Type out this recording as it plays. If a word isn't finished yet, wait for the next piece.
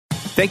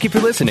Thank you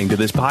for listening to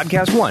this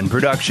Podcast One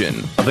production.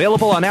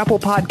 Available on Apple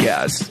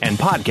Podcasts and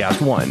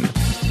Podcast One.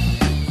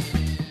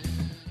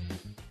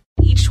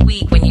 Each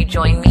week when you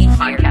join me,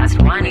 Podcast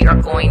One, we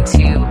are going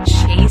to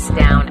chase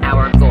down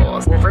our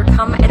goals,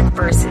 overcome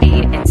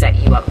adversity, and set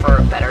you up for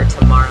a better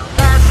tomorrow.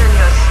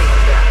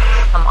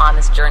 Come on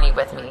this journey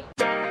with me.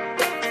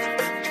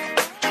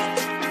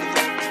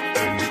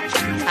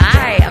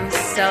 Hi, I'm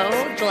so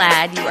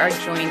glad you are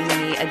joining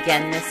me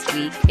again this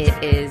week.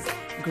 It is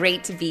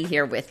great to be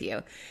here with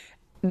you.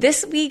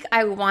 This week,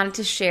 I wanted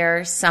to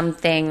share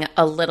something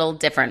a little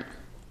different.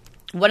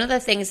 One of the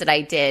things that I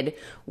did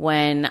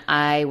when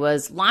I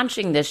was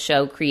launching this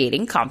show,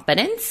 Creating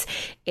Confidence,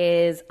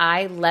 is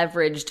I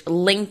leveraged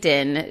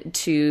LinkedIn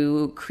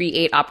to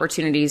create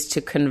opportunities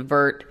to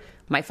convert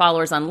my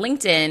followers on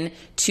LinkedIn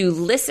to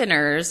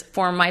listeners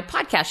for my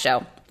podcast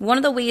show. One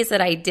of the ways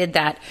that I did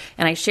that,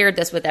 and I shared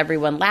this with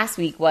everyone last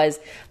week, was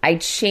I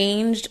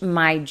changed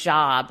my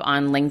job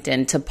on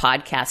LinkedIn to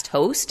podcast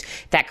host.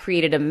 That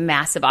created a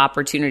massive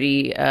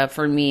opportunity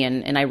for me,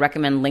 and I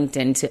recommend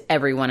LinkedIn to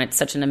everyone. It's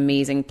such an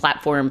amazing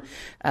platform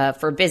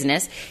for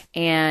business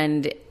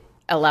and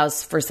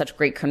allows for such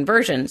great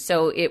conversion.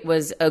 So it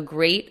was a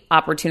great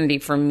opportunity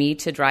for me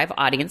to drive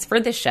audience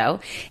for this show.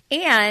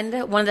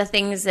 And one of the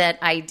things that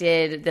I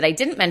did that I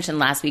didn't mention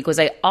last week was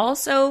I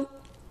also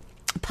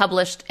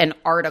published an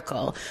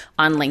article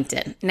on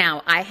LinkedIn.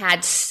 Now, I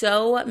had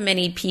so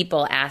many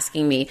people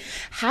asking me,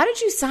 how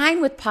did you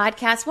sign with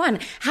Podcast One?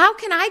 How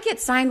can I get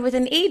signed with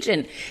an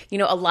agent? You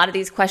know, a lot of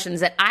these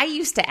questions that I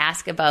used to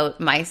ask about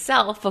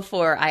myself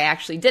before I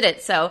actually did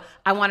it. So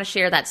I want to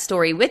share that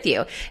story with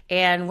you.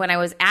 And when I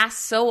was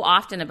asked so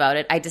often about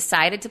it, I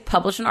decided to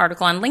publish an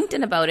article on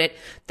LinkedIn about it.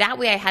 That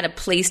way I had a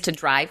place to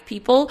drive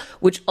people,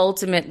 which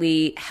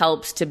ultimately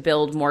helps to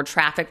build more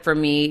traffic for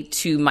me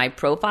to my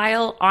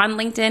profile on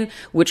LinkedIn,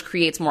 which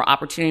creates more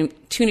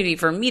opportunity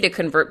for me to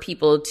convert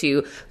people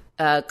to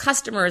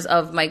customers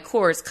of my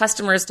course,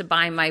 customers to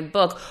buy my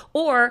book,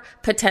 or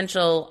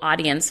potential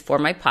audience for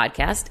my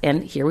podcast.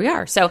 And here we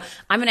are. So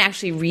I'm going to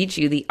actually read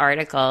you the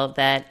article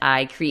that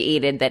I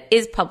created that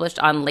is published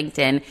on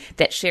LinkedIn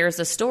that shares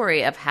the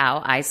story of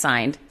how I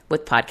signed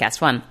with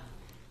Podcast One.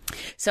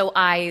 So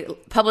I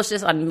published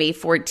this on May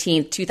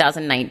 14th,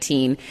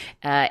 2019,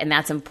 and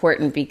that's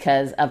important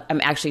because I'm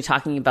actually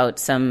talking about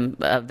some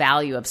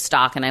value of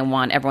stock, and I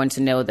want everyone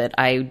to know that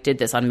I did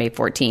this on May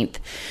 14th.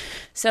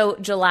 So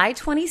July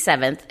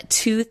 27th,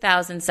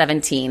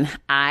 2017,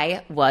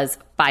 I was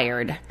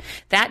fired.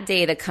 That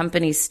day, the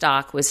company's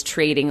stock was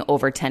trading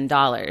over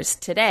 $10.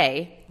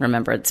 Today,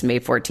 remember, it's May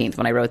 14th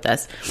when I wrote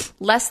this,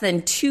 less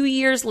than 2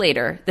 years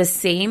later, the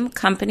same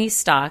company's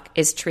stock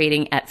is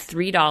trading at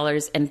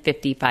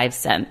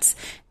 $3.55.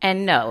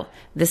 And no,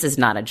 this is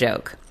not a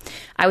joke.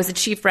 I was a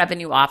chief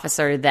revenue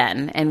officer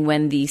then, and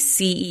when the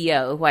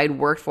CEO who I'd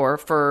worked for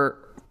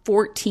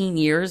 14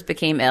 years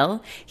became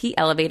ill, he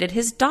elevated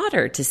his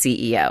daughter to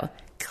CEO.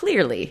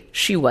 Clearly,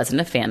 she wasn't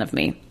a fan of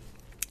me.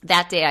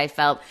 That day, I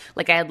felt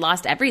like I had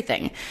lost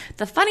everything.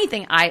 The funny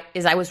thing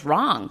is I was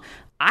wrong.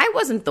 I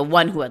wasn't the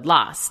one who had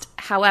lost.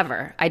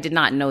 However, I did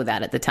not know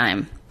that at the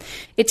time.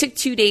 It took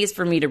 2 days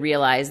for me to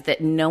realize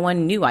that no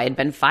one knew I had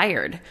been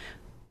fired.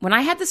 When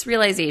I had this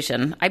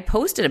realization, I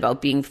posted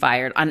about being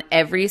fired on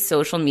every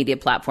social media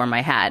platform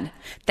I had.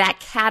 That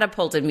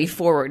catapulted me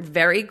forward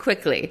very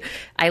quickly.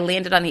 I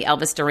landed on the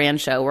Elvis Duran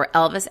show where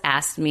Elvis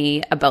asked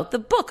me about the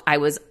book I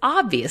was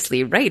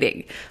obviously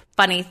writing.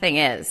 Funny thing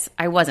is,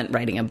 I wasn't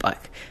writing a book.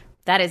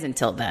 That is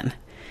until then.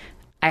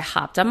 I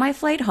hopped on my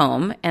flight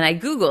home and I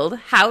Googled,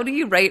 how do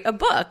you write a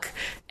book?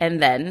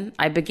 And then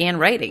I began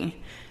writing.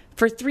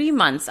 For 3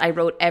 months, I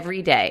wrote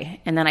every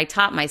day, and then I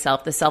taught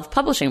myself the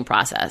self-publishing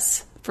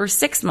process. For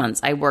 6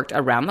 months, I worked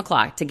around the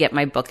clock to get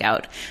my book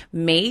out.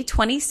 May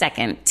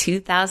 22nd,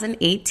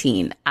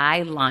 2018,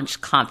 I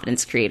launched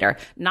Confidence Creator,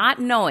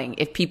 not knowing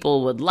if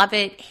people would love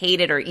it,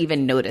 hate it, or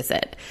even notice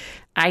it.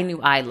 I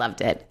knew I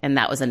loved it, and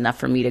that was enough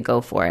for me to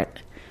go for it.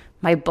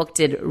 My book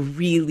did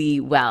really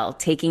well,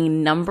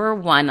 taking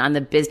 #1 on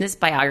the business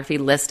biography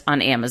list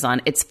on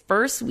Amazon. Its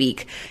first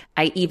week,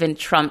 I even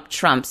trumped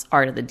Trump's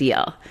Art of the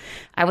Deal.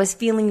 I was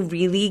feeling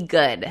really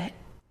good,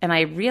 and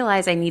I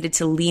realized I needed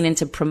to lean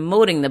into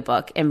promoting the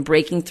book and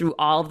breaking through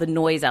all of the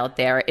noise out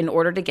there in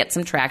order to get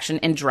some traction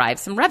and drive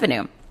some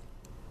revenue.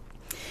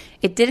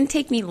 It didn't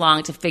take me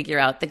long to figure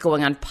out that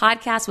going on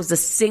podcasts was the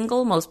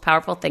single most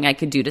powerful thing I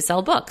could do to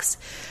sell books.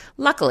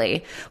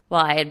 Luckily,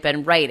 while I had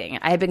been writing,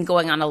 I had been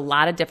going on a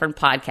lot of different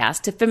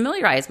podcasts to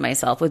familiarize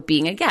myself with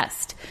being a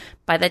guest.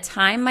 By the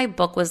time my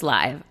book was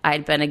live, I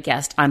had been a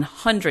guest on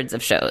hundreds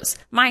of shows.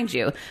 Mind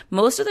you,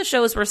 most of the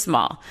shows were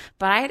small,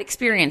 but I had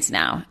experience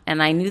now,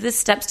 and I knew the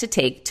steps to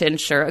take to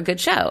ensure a good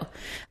show.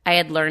 I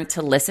had learned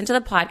to listen to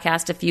the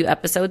podcast a few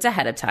episodes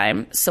ahead of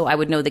time, so I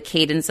would know the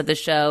cadence of the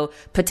show,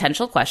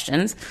 potential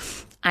questions.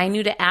 I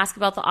knew to ask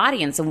about the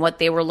audience and what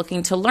they were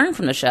looking to learn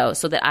from the show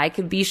so that I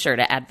could be sure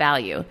to add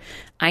value.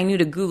 I knew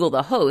to Google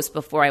the host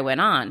before I went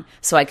on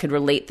so I could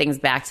relate things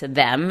back to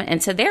them and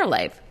to their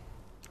life.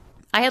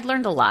 I had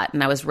learned a lot,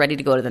 and I was ready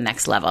to go to the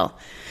next level.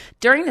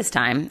 During this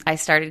time, I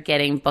started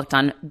getting booked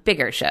on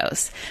bigger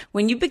shows.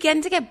 When you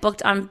begin to get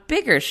booked on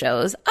bigger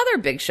shows, other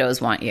big shows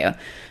want you.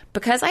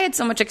 Because I had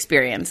so much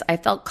experience, I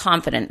felt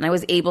confident and I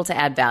was able to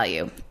add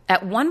value.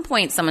 At one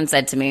point, someone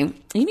said to me,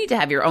 "You need to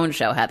have your own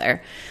show,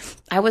 Heather."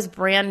 I was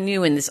brand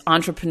new in this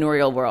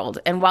entrepreneurial world,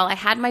 and while I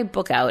had my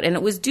book out and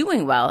it was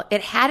doing well,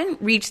 it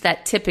hadn't reached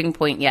that tipping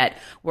point yet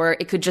where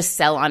it could just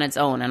sell on its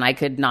own and I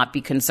could not be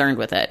concerned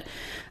with it.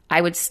 I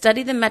would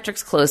study the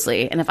metrics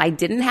closely, and if I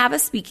didn't have a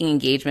speaking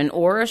engagement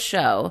or a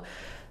show,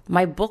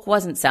 my book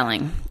wasn't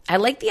selling. I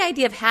liked the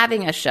idea of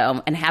having a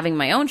show and having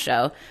my own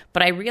show,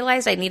 but I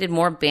realized I needed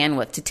more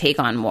bandwidth to take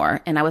on more,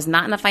 and I was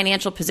not in a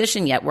financial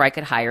position yet where I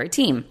could hire a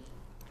team.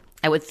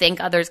 I would thank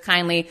others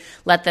kindly,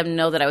 let them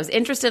know that I was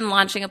interested in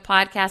launching a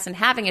podcast and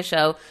having a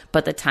show,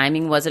 but the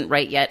timing wasn't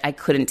right yet. I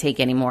couldn't take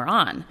any more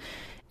on.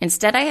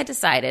 Instead, I had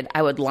decided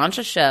I would launch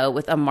a show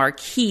with a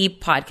marquee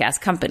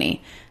podcast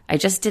company. I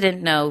just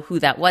didn't know who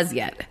that was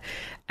yet.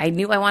 I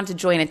knew I wanted to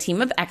join a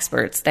team of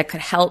experts that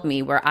could help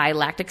me where I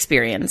lacked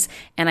experience,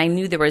 and I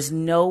knew there was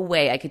no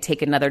way I could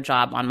take another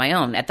job on my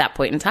own at that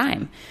point in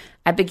time.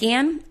 I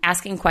began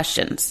asking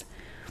questions.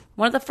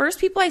 One of the first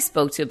people I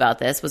spoke to about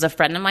this was a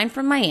friend of mine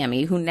from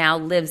Miami who now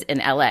lives in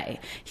LA.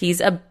 He's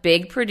a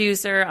big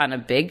producer on a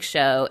big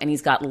show, and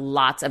he's got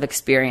lots of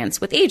experience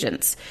with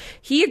agents.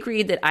 He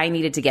agreed that I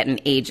needed to get an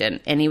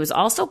agent, and he was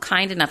also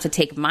kind enough to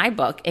take my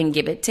book and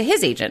give it to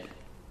his agent.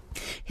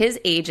 His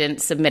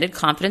agent submitted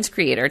Confidence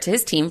Creator to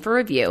his team for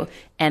review,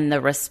 and the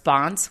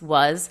response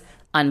was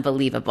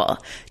unbelievable.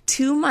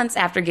 2 months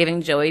after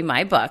giving Joey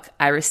my book,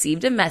 I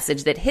received a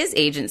message that his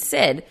agent,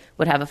 Sid,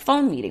 would have a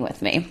phone meeting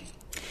with me.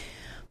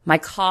 My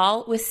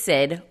call with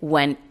Sid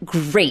went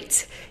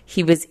great.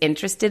 He was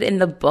interested in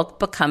the book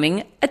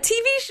becoming a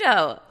TV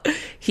show.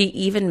 He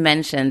even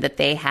mentioned that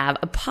they have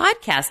a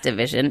podcast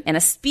division and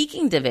a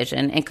speaking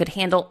division and could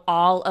handle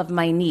all of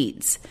my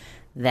needs.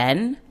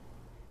 Then,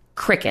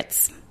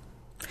 crickets.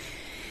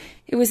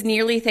 It was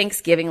nearly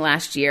Thanksgiving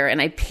last year,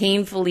 and I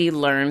painfully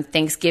learned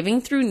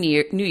Thanksgiving through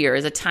New Year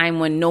is a time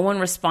when no one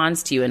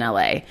responds to you in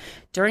LA.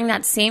 During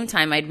that same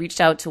time, I'd reached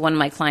out to one of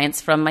my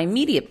clients from my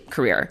media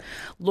career.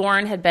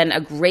 Lauren had been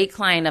a great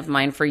client of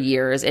mine for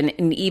years and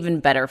an even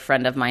better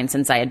friend of mine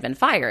since I had been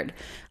fired.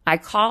 I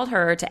called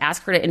her to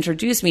ask her to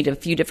introduce me to a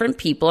few different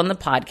people in the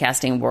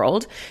podcasting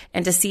world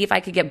and to see if I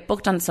could get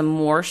booked on some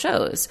more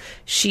shows.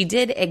 She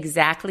did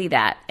exactly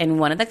that, and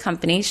one of the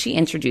companies she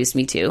introduced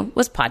me to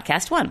was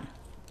Podcast One.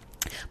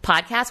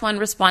 Podcast One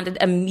responded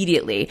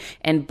immediately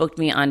and booked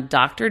me on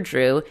Dr.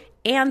 Drew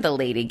and the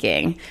Lady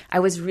Gang. I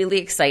was really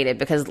excited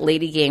because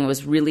Lady Gang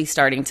was really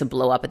starting to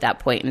blow up at that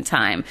point in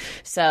time.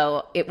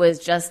 So it was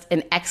just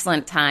an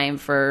excellent time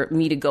for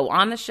me to go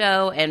on the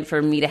show and for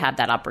me to have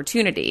that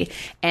opportunity.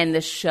 And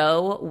the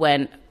show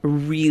went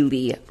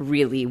really,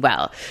 really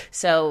well.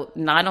 So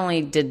not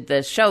only did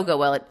the show go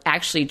well, it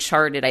actually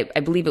charted, I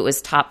believe it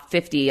was top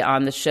 50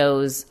 on the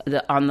shows,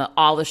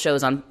 all the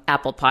shows on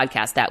Apple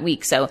Podcasts that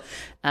week. So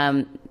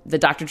the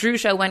Dr. Drew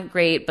show went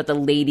great, but the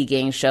Lady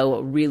Gang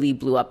show really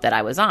blew up that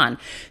I was on.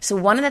 So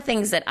one of the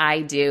things that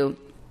I do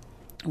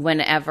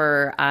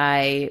whenever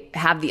I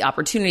have the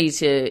opportunity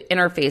to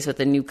interface with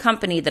a new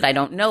company that I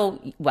don't know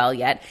well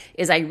yet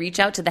is I reach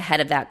out to the head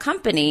of that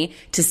company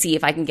to see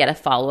if I can get a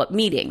follow-up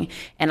meeting.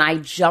 And I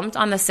jumped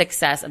on the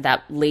success of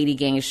that Lady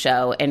Gang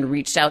show and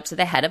reached out to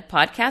the head of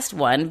Podcast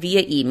One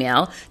via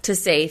email to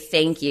say,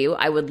 thank you.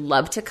 I would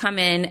love to come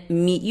in,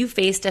 meet you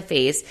face to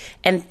face,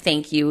 and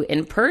thank you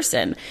in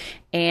person.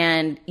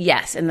 And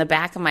yes, in the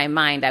back of my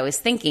mind, I was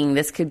thinking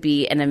this could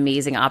be an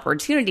amazing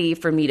opportunity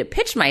for me to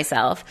pitch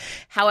myself.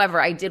 However,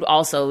 I did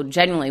also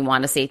genuinely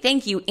want to say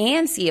thank you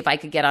and see if I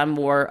could get on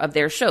more of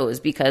their shows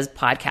because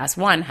Podcast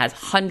One has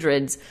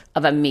hundreds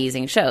of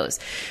amazing shows.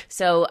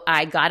 So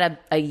I got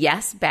a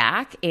yes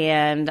back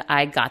and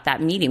I got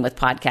that meeting with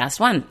Podcast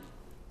One.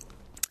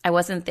 I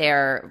wasn't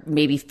there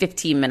maybe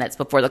 15 minutes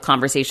before the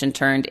conversation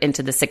turned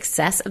into the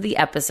success of the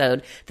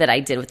episode that I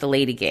did with the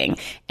Lady Gang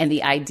and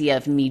the idea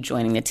of me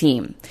joining the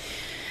team.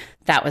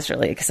 That was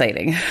really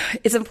exciting.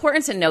 It's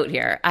important to note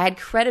here, I had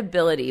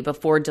credibility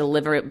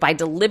by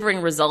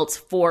delivering results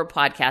for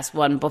Podcast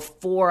One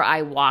before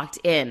I walked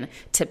in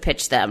to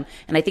pitch them.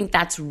 And I think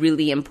that's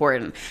really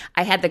important.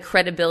 I had the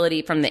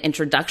credibility from the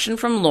introduction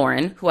from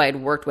Lauren, who I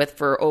had worked with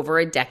for over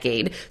a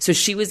decade. So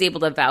she was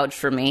able to vouch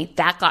for me.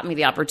 That got me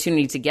the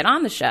opportunity to get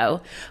on the show.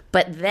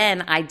 But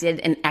then I did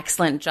an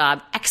excellent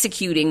job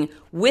executing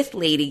with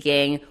Lady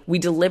Gang. We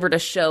delivered a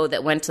show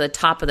that went to the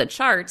top of the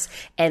charts,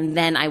 and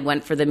then I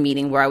went for the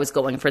meeting where I was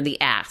going for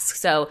the ask.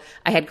 So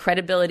I had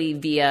credibility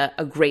via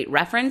a great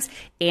reference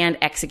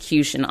and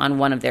execution on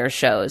one of their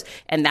shows,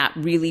 and that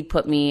really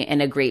put me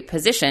in a great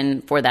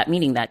position for that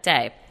meeting that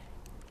day.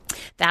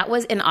 That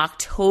was in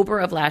October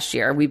of last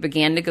year. We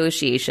began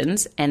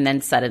negotiations, and then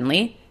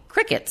suddenly,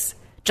 crickets,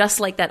 just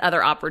like that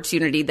other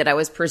opportunity that I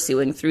was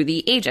pursuing through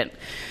the agent.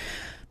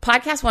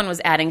 Podcast One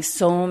was adding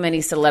so many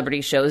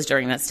celebrity shows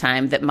during this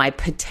time that my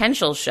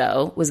potential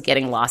show was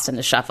getting lost in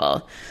the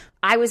shuffle.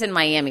 I was in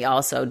Miami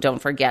also,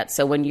 don't forget.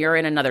 So when you're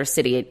in another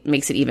city, it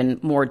makes it even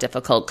more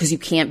difficult because you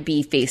can't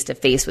be face to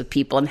face with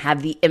people and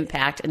have the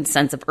impact and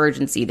sense of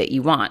urgency that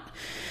you want.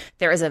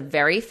 There is a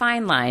very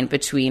fine line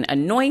between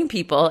annoying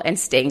people and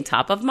staying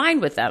top of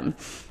mind with them.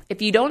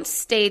 If you don't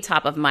stay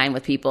top of mind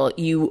with people,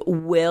 you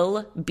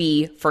will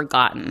be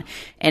forgotten.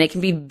 And it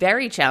can be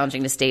very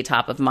challenging to stay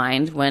top of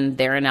mind when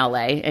they're in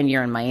LA and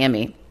you're in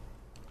Miami.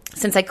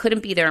 Since I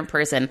couldn't be there in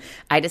person,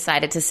 I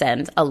decided to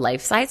send a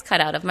life-size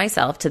cutout of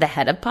myself to the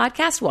head of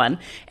Podcast One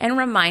and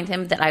remind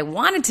him that I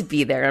wanted to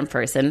be there in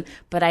person,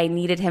 but I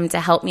needed him to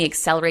help me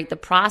accelerate the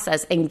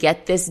process and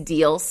get this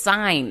deal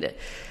signed.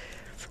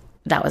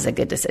 That was a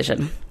good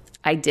decision.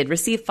 I did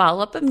receive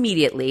follow-up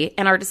immediately,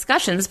 and our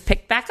discussions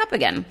picked back up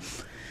again.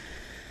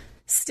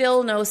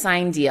 Still no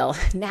signed deal.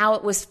 Now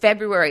it was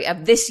February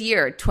of this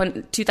year,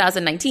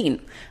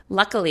 2019.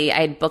 Luckily,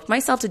 I had booked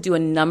myself to do a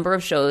number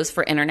of shows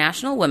for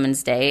International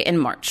Women's Day in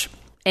March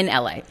in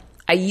LA.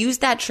 I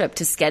used that trip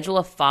to schedule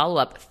a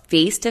follow-up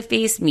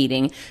face-to-face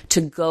meeting to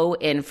go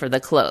in for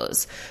the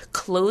close.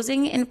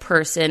 Closing in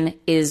person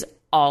is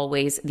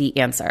always the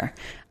answer.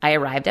 I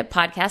arrived at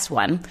Podcast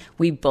One.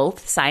 We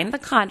both signed the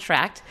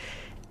contract.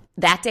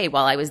 That day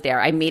while I was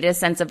there, I made a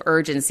sense of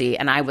urgency,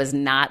 and I was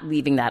not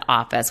leaving that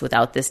office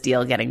without this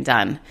deal getting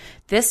done.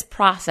 This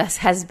process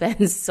has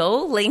been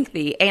so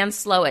lengthy and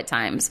slow at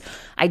times.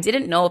 I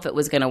didn't know if it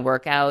was going to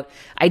work out.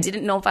 I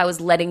didn't know if I was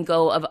letting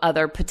go of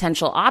other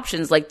potential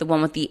options like the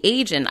one with the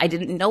agent. I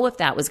didn't know if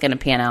that was going to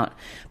pan out.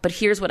 But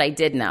here's what I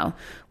did know.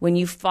 When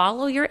you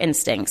follow your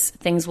instincts,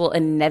 things will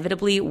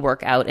inevitably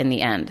work out in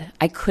the end.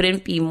 I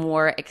couldn't be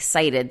more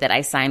excited that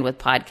I signed with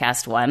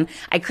Podcast One.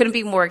 I couldn't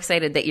be more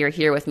excited that you're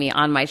here with me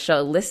on my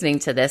show listening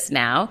to this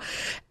now.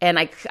 And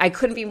I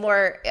couldn't be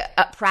more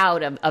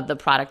proud of the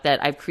product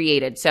that I've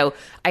created. So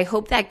I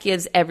hope that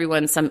gives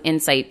everyone some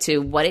insight to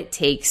what it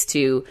takes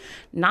to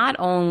not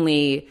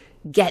only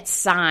get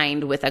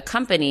signed with a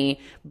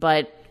company,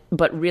 but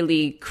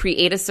really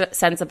create a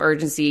sense of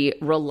urgency,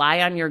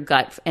 rely on your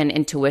gut and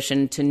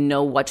intuition to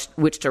know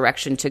which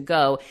direction to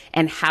go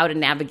and how to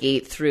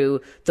navigate through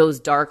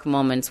those dark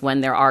moments when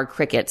there are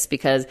crickets.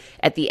 Because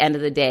at the end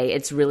of the day,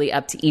 it's really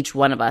up to each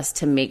one of us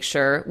to make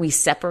sure we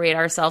separate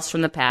ourselves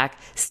from the pack,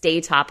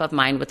 stay top of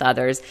mind with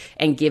others,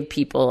 and give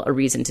people a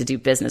reason to do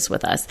business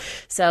with us.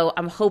 So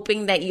I'm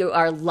hoping that you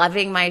are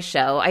loving my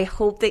show. I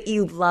hope that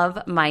you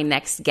love my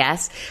next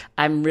guest.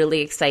 I'm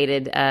really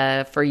excited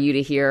for you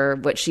to hear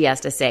what she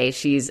has to say.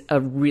 She's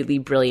a really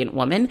brilliant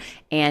woman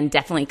and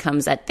definitely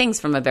comes at things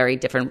from a very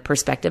different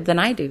perspective than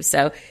I do.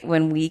 So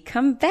when we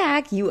come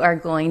back, you are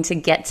going to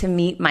get to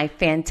meet my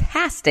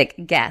fantastic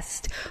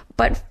guest.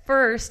 But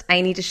first,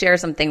 I need to share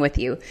something with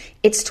you.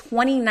 It's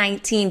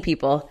 2019,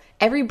 people.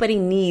 Everybody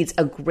needs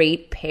a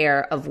great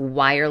pair of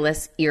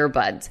wireless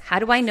earbuds. How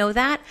do I know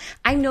that?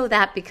 I know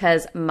that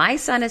because my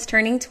son is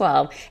turning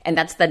 12, and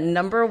that's the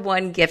number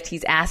one gift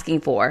he's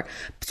asking for.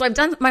 So I've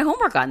done my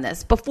homework on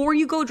this. Before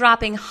you go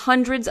dropping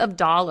hundreds of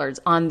dollars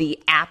on the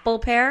Apple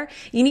pair,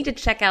 you need to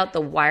check out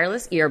the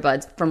wireless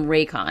earbuds from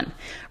Raycon.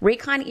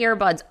 Raycon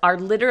earbuds are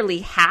literally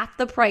half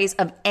the price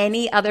of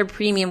any other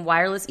premium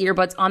wireless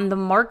earbuds on the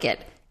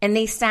market. And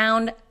they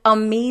sound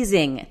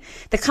amazing.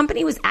 The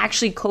company was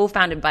actually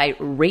co-founded by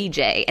Ray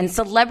J, and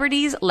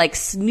celebrities like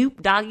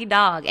Snoop Doggy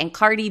Dogg and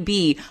Cardi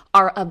B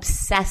are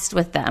obsessed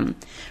with them.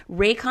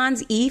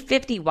 Raycon's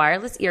E50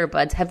 wireless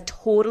earbuds have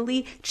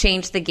totally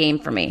changed the game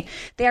for me.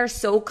 They are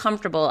so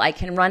comfortable. I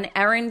can run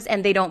errands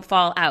and they don't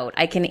fall out.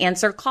 I can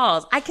answer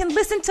calls. I can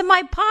listen to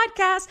my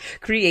podcast,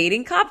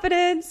 Creating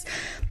Confidence.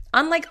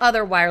 Unlike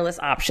other wireless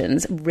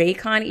options,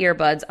 Raycon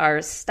earbuds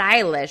are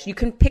stylish. You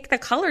can pick the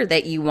color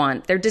that you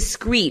want. They're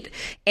discreet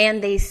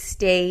and they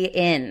stay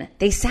in.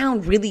 They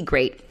sound really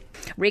great.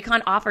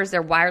 Raycon offers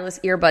their wireless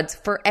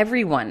earbuds for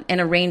everyone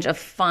in a range of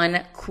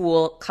fun,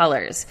 cool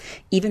colors.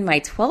 Even my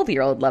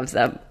 12-year-old loves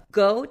them.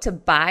 Go to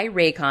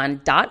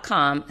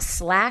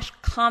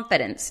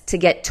buyraycon.com/confidence to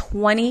get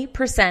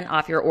 20%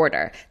 off your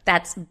order.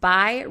 That's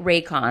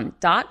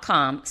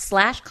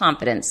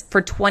buyraycon.com/confidence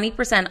for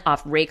 20%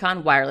 off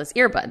Raycon wireless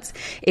earbuds.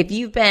 If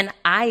you've been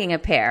eyeing a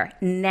pair,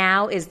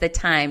 now is the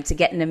time to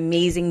get an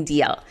amazing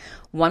deal.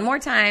 One more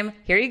time,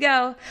 here you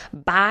go,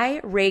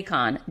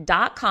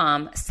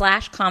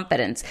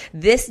 buyraycon.com/confidence.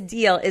 This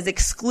deal is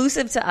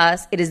exclusive to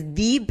us. It is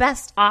the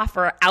best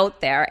offer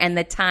out there, and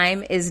the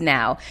time is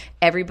now.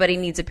 Everybody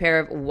needs a pair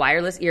of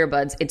wireless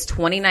earbuds. It's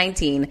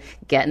 2019.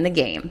 Get in the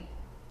game.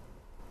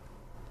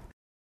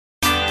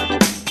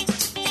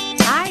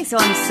 So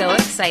I'm so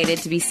excited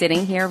to be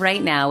sitting here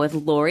right now with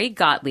Lori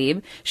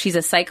Gottlieb. She's a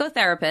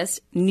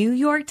psychotherapist, New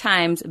York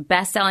Times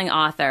bestselling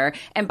author.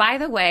 And by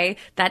the way,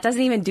 that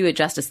doesn't even do it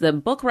justice. The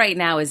book right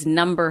now is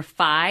number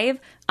 5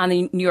 on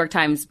the New York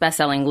Times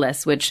bestselling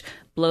list, which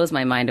blows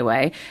my mind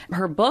away.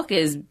 Her book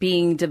is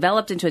being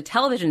developed into a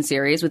television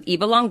series with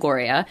Eva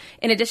Longoria.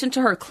 In addition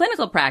to her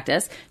clinical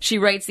practice, she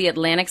writes the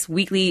Atlantic's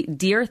weekly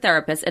Dear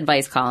Therapist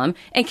advice column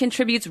and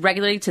contributes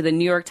regularly to the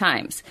New York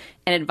Times.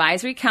 an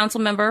advisory council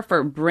member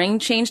for Bring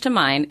Change to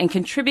Mind, and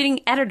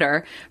contributing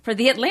editor for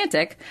The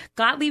Atlantic,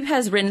 Gottlieb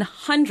has written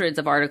hundreds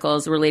of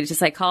articles related to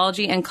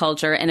psychology and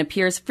culture and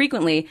appears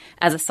frequently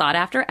as a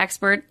sought-after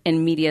expert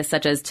in media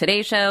such as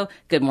Today Show,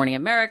 Good Morning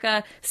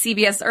America,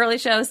 CBS Early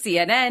Show,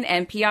 CNN,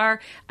 NPR.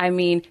 I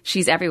mean,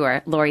 she's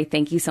everywhere. Lori,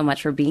 thank you so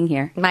much for being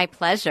here. My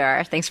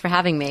pleasure. Thanks for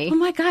having me. Oh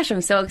my gosh,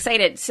 I'm so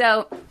excited.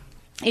 So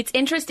it's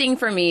interesting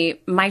for me.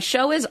 My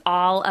show is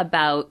all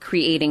about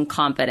creating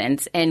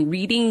confidence, and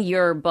reading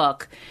your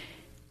book,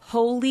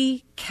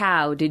 holy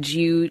cow, did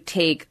you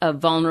take a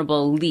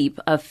vulnerable leap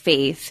of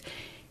faith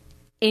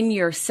in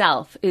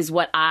yourself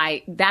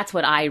that's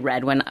what I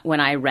read when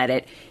I read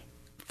it.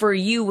 For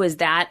you, was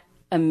that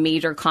a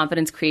major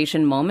confidence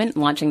creation moment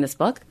launching this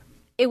book?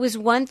 It was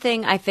one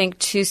thing, I think,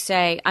 to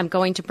say, I'm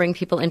going to bring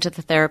people into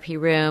the therapy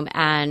room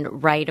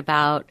and write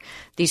about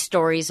these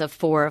stories of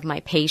 4 of my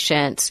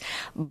patients.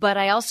 But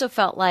I also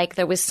felt like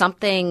there was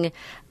something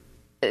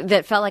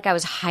that felt like I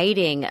was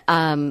hiding,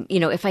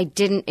 if I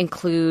didn't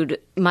include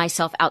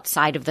myself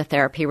outside of the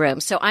therapy room.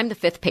 So I'm the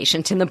 5th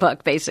patient in the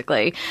book,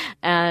 basically.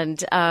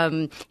 And,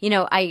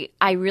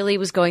 I really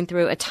was going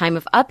through a time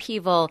of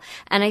upheaval.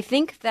 And I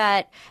think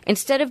that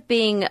instead of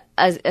being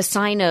a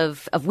sign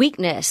of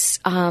weakness,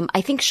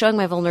 I think showing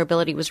my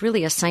vulnerability was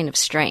really a sign of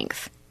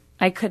strength.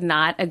 I could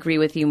not agree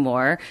with you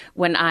more.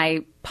 When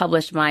I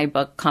published my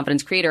book,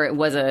 Confidence Creator, it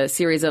was a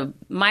series of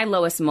my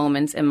lowest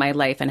moments in my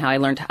life and how I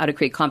learned how to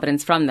create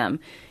confidence from them.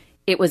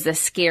 It was the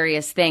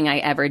scariest thing I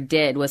ever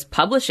did, was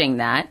publishing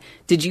that.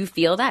 Did you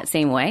feel that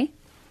same way?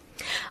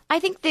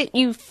 I think that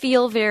you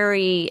feel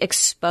very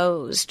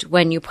exposed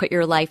when you put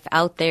your life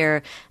out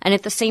there. And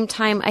at the same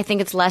time, I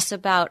think it's less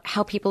about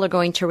how people are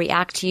going to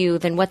react to you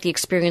than what the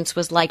experience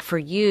was like for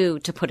you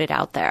to put it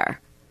out there.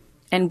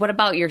 And what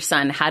about your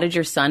son? How did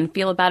your son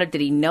feel about it?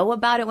 Did he know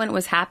about it when it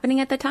was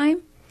happening at the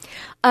time?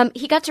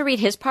 He got to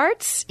read his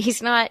parts.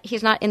 He's not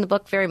in the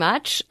book very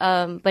much,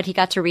 but he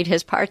got to read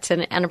his parts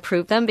and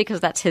approve them because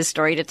that's his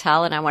story to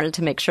tell. And I wanted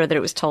to make sure that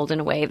it was told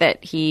in a way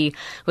that he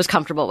was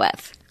comfortable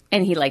with.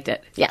 And he liked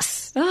it?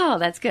 Yes. Oh,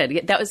 that's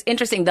good. That was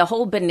interesting. The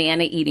whole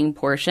banana eating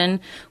portion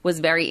was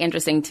very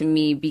interesting to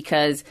me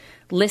because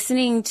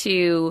listening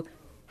to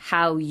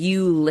how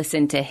you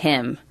listen to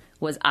him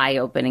was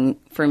eye-opening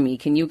for me.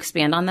 Can you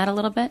expand on that a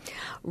little bit?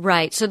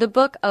 Right. So the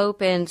book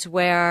opens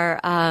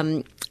where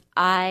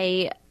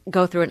I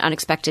go through an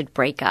unexpected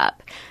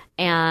breakup.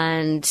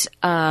 And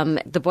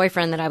the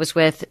boyfriend that I was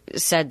with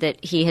said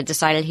that he had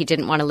decided he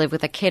didn't want to live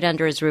with a kid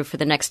under his roof for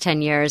the next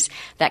 10 years.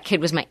 That kid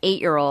was my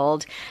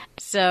 8-year-old.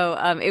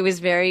 So it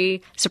was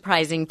very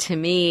surprising to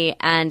me.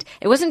 And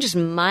it wasn't just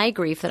my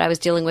grief that I was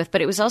dealing with,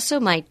 but it was also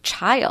my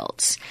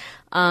child's.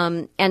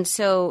 And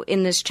so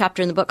in this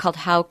chapter in the book called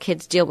How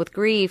Kids Deal with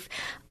Grief,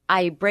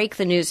 I break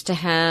the news to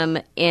him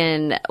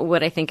in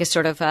what I think is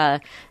sort of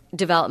a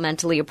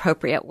developmentally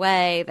appropriate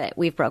way, that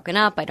we've broken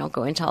up. I don't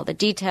go into all the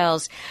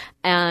details.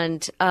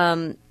 And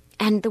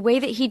the way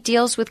that he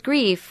deals with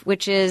grief,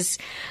 which is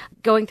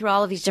going through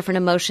all of these different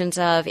emotions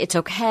of it's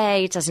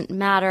okay, it doesn't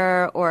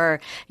matter,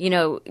 or,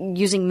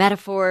 using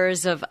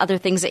metaphors of other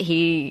things that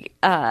he,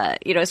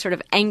 is sort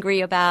of angry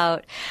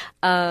about,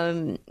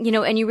 and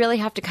you really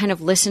have to kind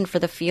of listen for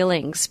the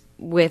feelings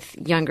with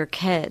younger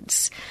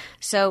kids.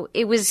 So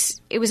it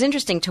was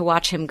interesting to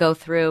watch him go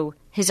through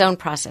his own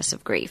process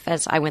of grief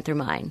as I went through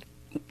mine.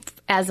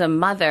 As a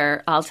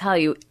mother, I'll tell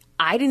you,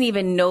 I didn't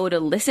even know to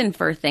listen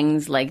for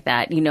things like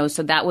that,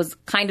 so that was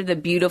kind of the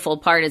beautiful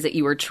part, is that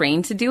you were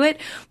trained to do it.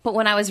 But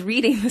when I was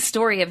reading the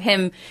story of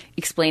him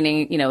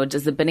explaining,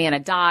 does the banana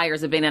die or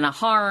is the banana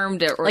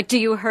harmed? Or like,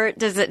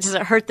 does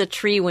it hurt the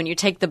tree when you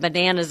take the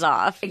bananas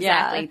off?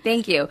 Exactly. Yeah.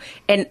 Thank you.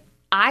 And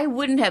I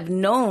wouldn't have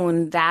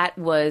known that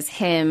was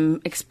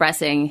him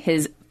expressing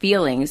his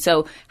feelings.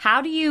 So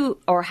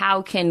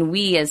how can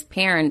we as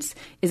parents,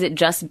 is it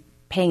just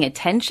paying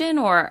attention,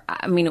 or,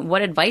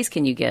 what advice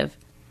can you give?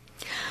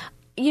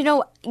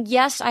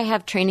 Yes, I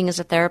have training as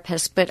a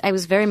therapist, but I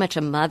was very much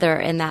a mother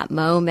in that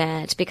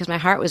moment because my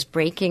heart was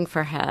breaking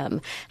for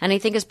him. And I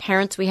think as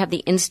parents, we have the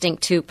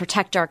instinct to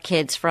protect our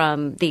kids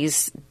from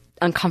these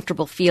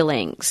uncomfortable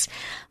feelings.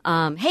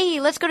 Hey,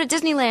 let's go to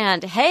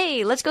Disneyland.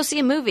 Hey, let's go see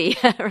a movie,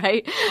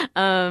 right?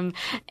 And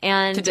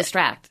to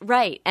distract.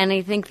 Right. And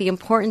I think the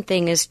important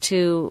thing is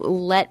to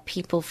let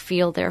people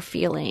feel their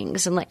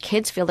feelings and let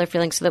kids feel their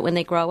feelings so that when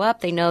they grow up,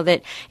 they know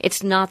that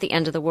it's not the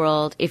end of the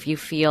world if you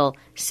feel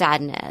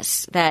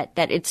sadness. That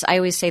it's, I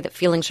always say that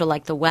feelings are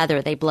like the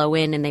weather. They blow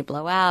in and they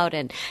blow out.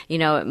 And,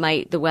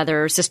 the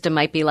weather system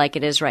might be like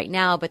it is right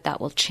now, but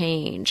that will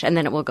change and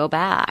then it will go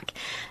back.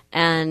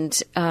 And,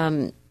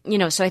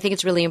 so I think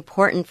it's really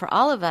important for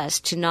all of us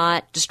to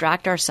not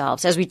distract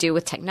ourselves as we do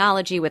with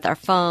technology, with our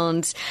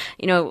phones.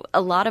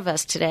 A lot of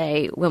us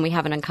today, when we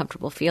have an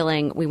uncomfortable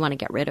feeling, we want to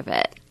get rid of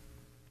it.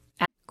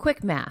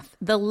 Quick math.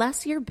 The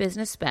less your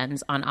business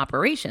spends on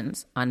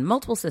operations, on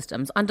multiple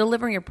systems, on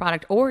delivering your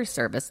product or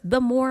service, the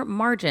more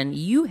margin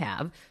you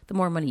have, the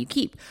more money you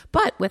keep.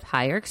 But with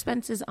higher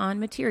expenses on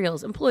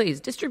materials, employees,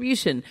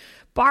 distribution,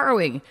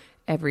 borrowing,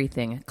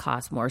 everything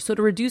costs more. So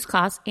to reduce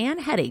costs and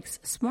headaches,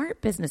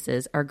 smart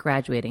businesses are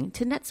graduating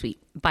to NetSuite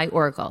by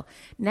Oracle.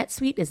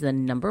 NetSuite is the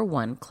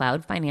 #1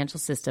 cloud financial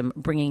system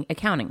bringing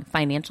accounting,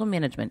 financial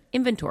management,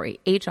 inventory,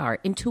 HR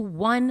into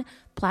one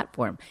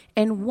platform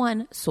and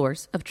one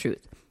source of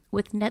truth.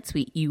 With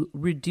NetSuite, you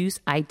reduce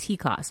IT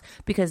costs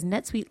because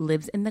NetSuite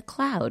lives in the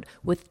cloud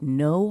with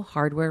no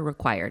hardware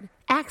required,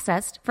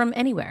 accessed from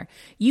anywhere.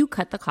 You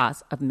cut the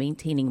cost of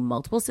maintaining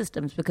multiple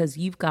systems because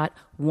you've got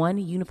one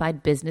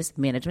unified business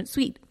management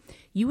suite.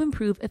 You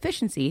improve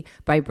efficiency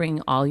by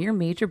bringing all your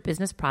major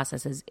business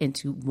processes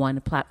into one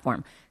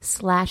platform,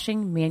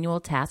 slashing manual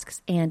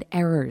tasks and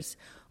errors.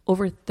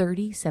 Over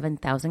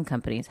 37,000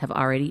 companies have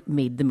already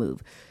made the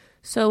move.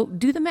 So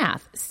do the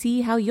math.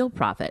 See how you'll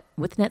profit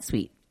with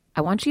NetSuite. I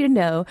want you to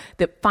know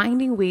that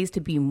finding ways to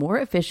be more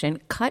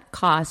efficient, cut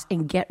costs,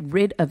 and get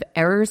rid of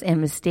errors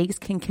and mistakes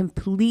can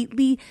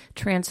completely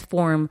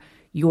transform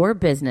your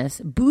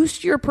business,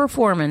 boost your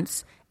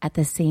performance at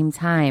the same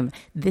time.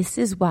 This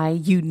is why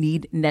you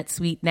need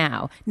NetSuite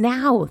now.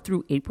 Now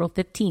through April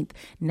 15th,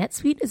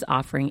 NetSuite is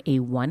offering a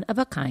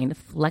one-of-a-kind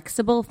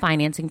flexible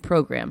financing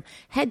program.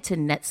 Head to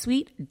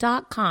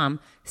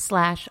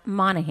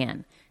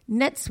netsuite.com/Monahan.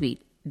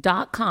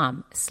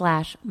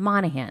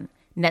 netsuite.com/Monahan.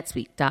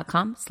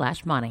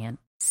 netsuite.com/Monahan.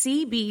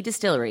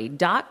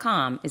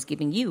 CBDistillery.com is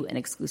giving you an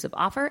exclusive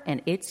offer,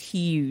 and it's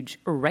huge.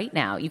 Right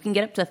now, you can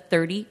get up to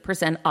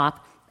 30% off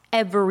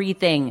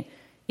everything.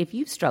 If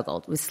you've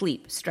struggled with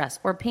sleep, stress,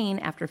 or pain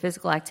after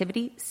physical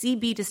activity,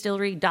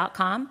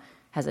 CBDistillery.com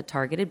has a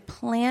targeted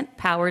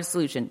plant-powered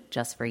solution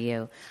just for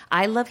you.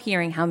 I love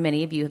hearing how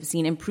many of you have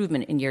seen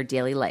improvement in your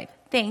daily life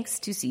thanks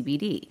to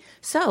CBD.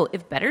 So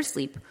if better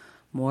sleep,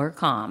 more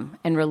calm,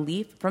 and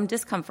relief from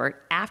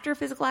discomfort after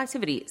physical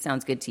activity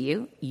sounds good to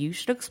you, you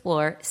should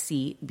explore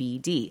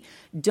CBD.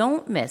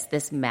 Don't miss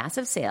this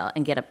massive sale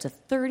and get up to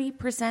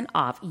 30%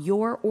 off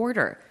your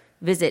order.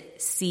 Visit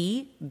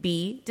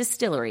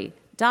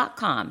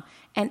cbdistillery.com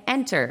and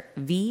enter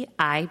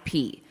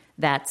VIP.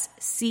 That's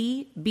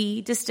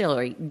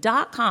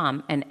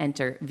cbdistillery.com and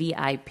enter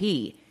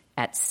VIP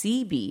at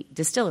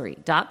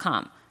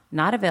cbdistillery.com.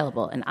 Not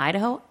available in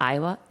Idaho,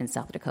 Iowa, and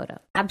South Dakota.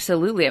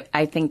 Absolutely.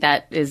 I think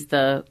that is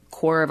the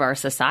core of our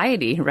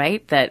society,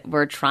 right? That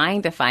we're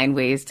trying to find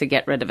ways to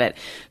get rid of it.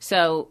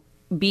 So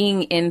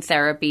being in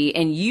therapy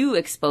and you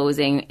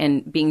exposing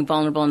and being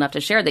vulnerable enough to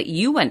share that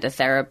you went to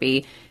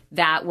therapy,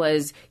 that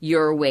was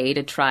your way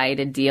to try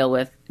to deal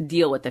with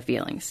the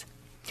feelings.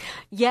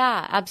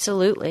 Yeah,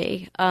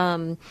 absolutely.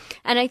 And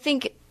I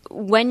think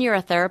when you're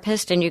a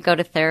therapist and you go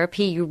to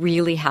therapy, you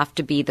really have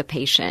to be the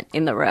patient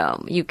in the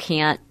room. You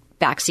can't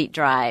backseat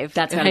drive.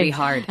 That's going to be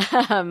hard.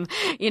 And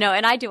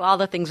I do all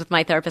the things with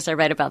my therapist. I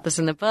write about this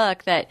in the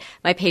book that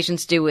my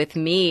patients do with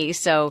me.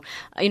 So,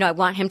 I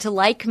want him to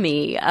like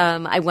me.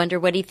 I wonder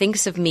what he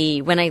thinks of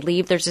me. When I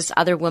leave, there's this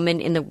other woman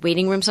in the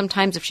waiting room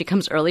sometimes if she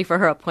comes early for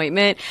her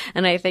appointment.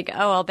 And I think,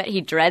 I'll bet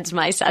he dreads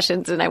my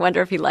sessions. And I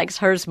wonder if he likes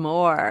hers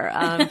more.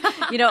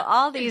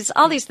 All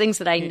these things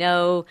that I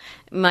know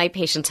my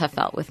patients have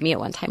felt with me at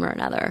one time or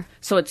another.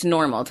 So it's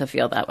normal to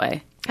feel that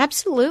way.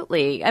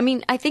 Absolutely. I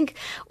mean, I think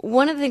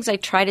one of the things I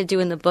try to do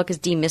in the book is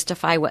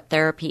demystify what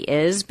therapy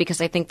is, because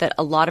I think that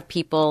a lot of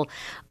people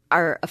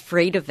are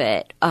afraid of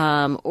it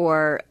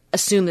or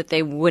assume that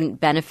they wouldn't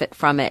benefit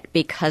from it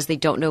because they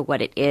don't know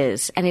what it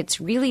is. And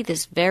it's really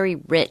this very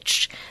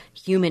rich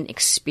human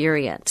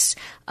experience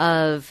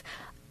of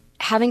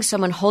having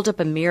someone hold up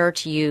a mirror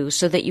to you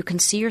so that you can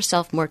see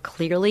yourself more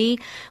clearly.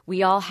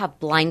 We all have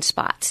blind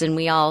spots and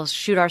we all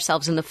shoot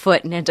ourselves in the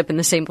foot and end up in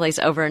the same place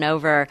over and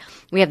over.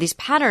 We have these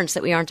patterns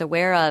that we aren't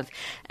aware of.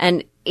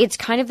 And it's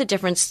kind of the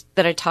difference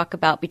that I talk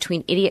about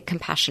between idiot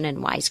compassion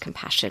and wise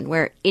compassion,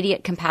 where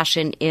idiot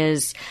compassion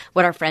is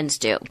what our friends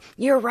do.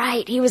 You're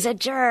right. He was a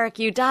jerk.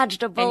 You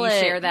dodged a bullet. And you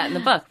share that in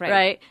the book, right?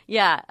 Right.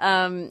 Yeah.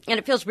 And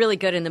it feels really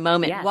good in the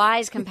moment. Yes.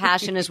 Wise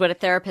compassion is what a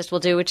therapist will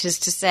do, which is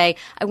to say,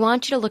 I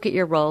want you to look at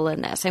your role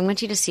in this. I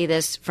want you to see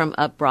this from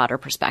a broader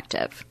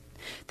perspective.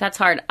 That's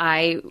hard.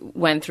 I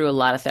went through a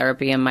lot of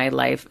therapy in my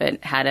life and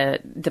had a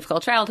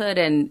difficult childhood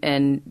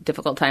and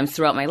difficult times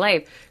throughout my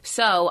life.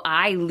 So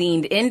I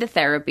leaned into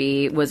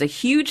therapy, was a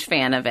huge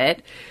fan of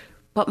it.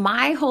 But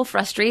my whole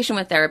frustration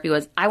with therapy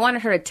was I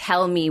wanted her to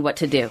tell me what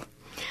to do.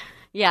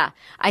 Yeah.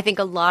 I think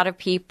a lot of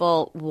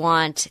people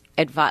want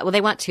advice. Well,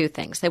 they want two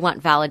things. They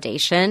want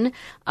validation,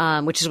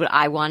 which is what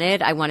I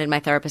wanted. I wanted my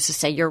therapist to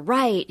say, you're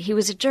right. He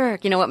was a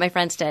jerk. You know what my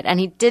friends did. And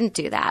he didn't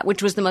do that,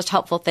 which was the most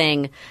helpful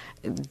thing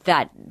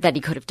that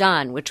he could have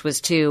done, which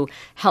was to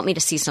help me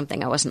to see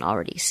something I wasn't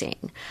already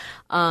seeing.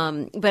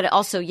 But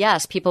also,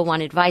 yes, people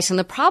want advice. And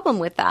the problem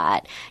with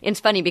that,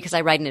 it's funny because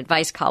I write an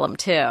advice column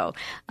too.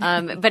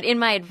 But in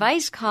my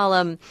advice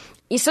column,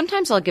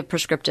 sometimes I'll give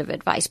prescriptive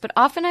advice, but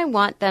often I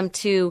want them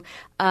to,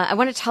 I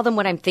want to tell them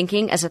what I'm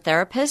thinking as a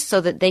therapist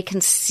so that they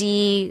can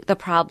see the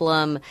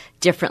problem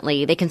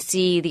differently. They can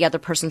see the other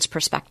person's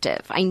perspective.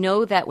 I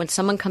know that when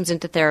someone comes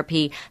into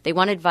therapy, they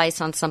want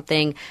advice on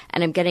something,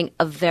 and I'm getting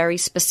a very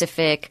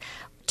specific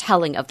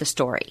telling of the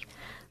story.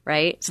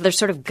 right? So they're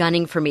sort of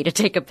gunning for me to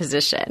take a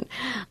position.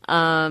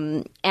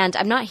 And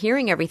I'm not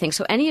hearing everything.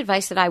 So any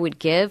advice that I would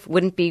give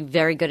wouldn't be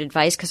very good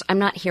advice because I'm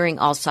not hearing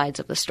all sides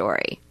of the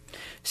story.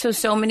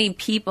 So many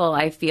people,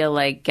 I feel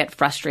like, get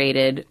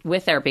frustrated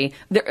with therapy.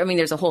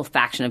 There's a whole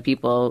faction of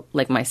people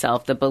like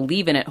myself that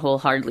believe in it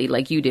wholeheartedly,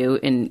 like you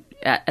do,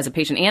 as a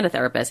patient and a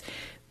therapist.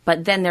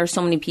 But then there's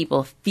so many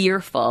people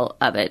fearful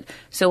of it.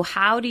 So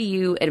how do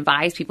you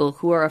advise people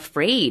who are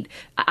afraid?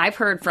 I've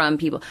heard from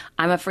people,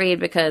 I'm afraid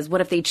because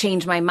what if they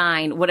change my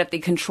mind? What if they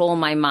control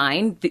my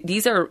mind?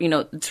 These are,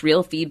 it's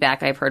real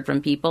feedback I've heard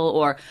from people.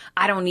 Or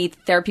I don't need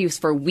therapy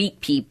for weak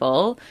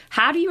people.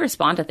 How do you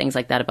respond to things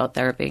like that about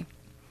therapy?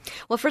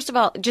 Well, first of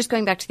all, just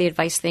going back to the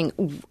advice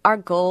thing, our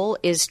goal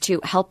is to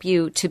help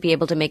you to be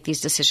able to make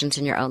these decisions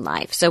in your own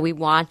life. So we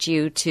want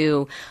you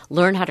to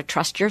learn how to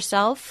trust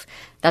yourself.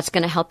 That's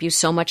going to help you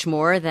so much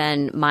more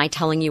than my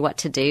telling you what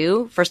to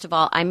do. First of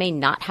all, I may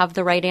not have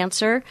the right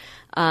answer.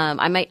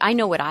 I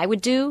know what I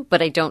would do,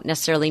 but I don't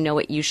necessarily know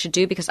what you should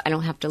do because I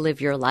don't have to live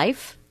your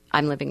life.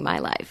 I'm living my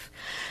life.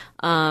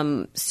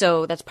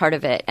 So that's part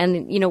of it.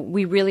 And,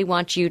 we really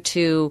want you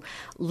to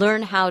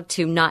learn how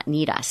to not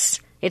need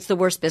us. It's the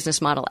worst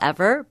business model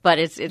ever, but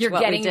it's you're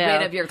what we do. You're getting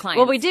rid of your clients.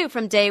 What we do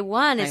from day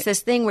one is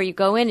this thing where you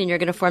go in and you're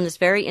going to form this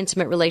very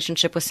intimate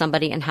relationship with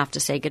somebody and have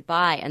to say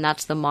goodbye, and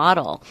that's the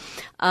model.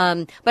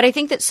 But I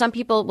think that some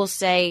people will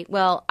say,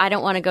 well, I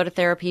don't want to go to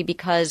therapy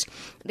because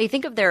they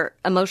think of their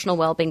emotional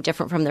well-being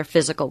different from their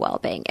physical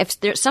well-being.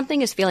 If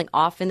something is feeling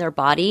off in their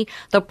body,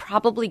 they'll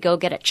probably go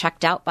get it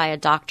checked out by a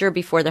doctor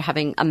before they're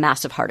having a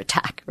massive heart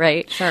attack,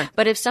 right? Sure.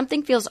 But if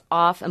something feels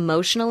off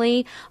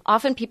emotionally,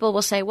 often people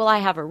will say, well, I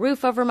have a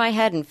roof over my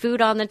head and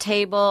food on the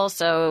table,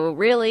 so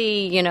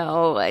really,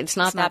 it's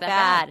not that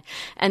bad.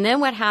 And then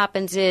what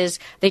happens is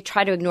they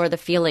try to ignore the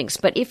feelings.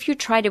 But if you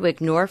try to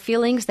ignore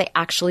feelings, they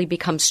actually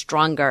become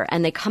stronger,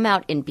 and they come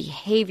out in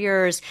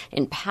behaviors,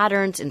 in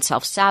patterns, in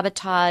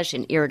self-sabotage,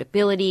 in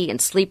irritability, in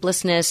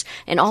sleeplessness,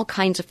 and all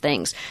kinds of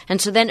things.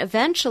 And so then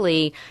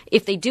eventually,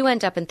 if they do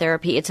end up in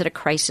therapy, it's at a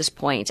crisis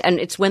point, and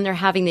it's when they're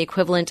having the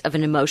equivalent of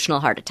an emotional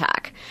heart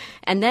attack.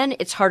 And then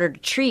it's harder to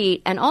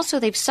treat, and also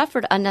they've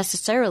suffered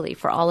unnecessarily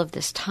for all of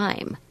this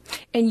time.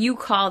 And you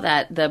call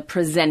that the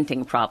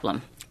presenting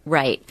problem.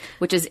 Right.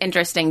 Which is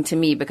interesting to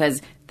me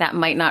because that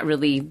might not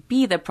really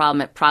be the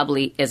problem. It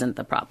probably isn't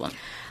the problem.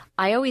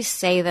 I always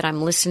say that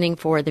I'm listening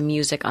for the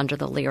music under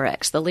the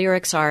lyrics. The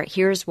lyrics are,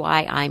 here's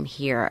why I'm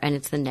here, and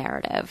it's the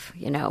narrative,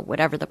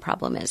 whatever the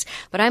problem is.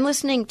 But I'm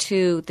listening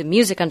to the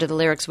music under the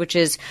lyrics, which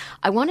is,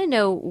 I want to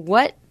know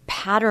what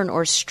pattern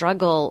or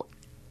struggle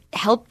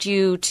helped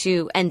you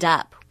to end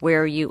up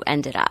where you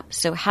ended up.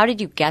 So how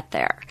did you get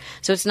there?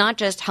 So it's not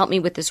just help me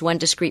with this one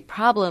discrete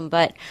problem,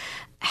 but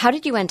how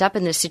did you end up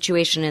in this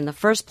situation in the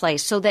first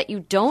place so that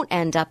you don't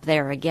end up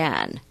there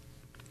again?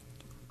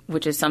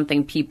 Which is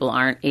something people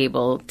aren't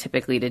able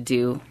typically to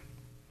do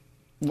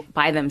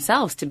by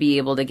themselves to be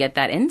able to get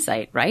that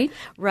insight, right?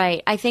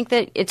 Right. I think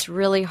that it's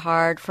really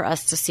hard for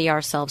us to see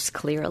ourselves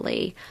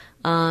clearly.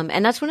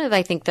 And that's one of,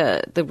 I think,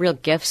 the real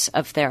gifts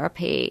of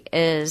therapy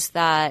is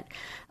that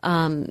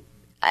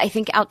I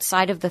think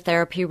outside of the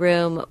therapy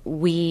room,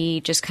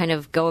 we just kind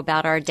of go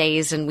about our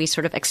days and we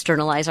sort of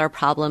externalize our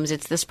problems.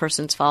 It's this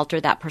person's fault or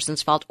that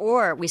person's fault,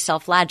 or we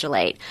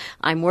self-flagellate.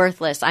 I'm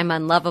worthless. I'm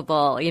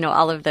unlovable,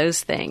 all of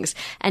those things.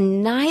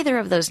 And neither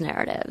of those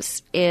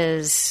narratives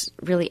is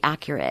really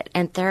accurate.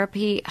 And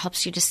therapy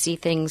helps you to see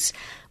things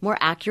more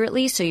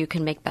accurately so you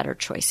can make better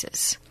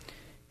choices.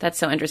 That's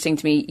so interesting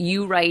to me.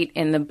 You write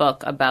in the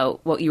book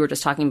about what you were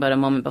just talking about a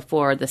moment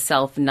before, the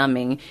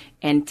self-numbing,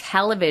 and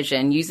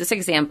television. Use this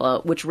example,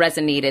 which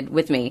resonated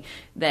with me,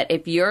 that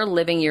if you're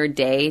living your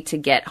day to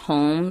get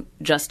home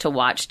just to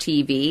watch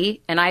TV,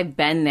 and I've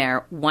been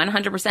there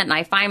 100%, and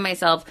I find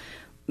myself,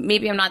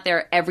 maybe I'm not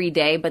there every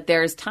day, but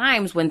there's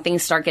times when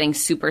things start getting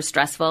super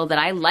stressful that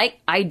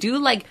I do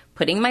like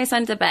putting my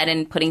son to bed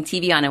and putting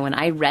TV on. And when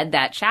I read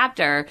that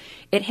chapter,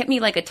 it hit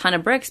me like a ton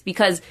of bricks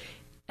because...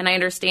 And I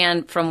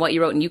understand from what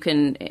you wrote, and you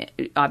can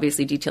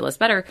obviously detail this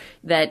better,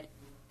 that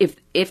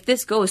if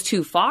this goes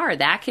too far,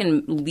 that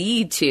can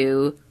lead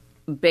to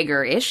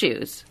bigger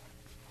issues.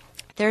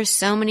 There's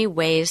so many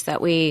ways that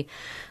we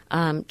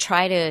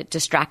try to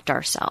distract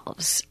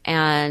ourselves,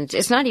 and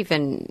it's not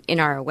even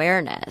in our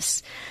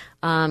awareness.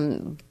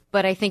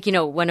 But I think,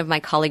 one of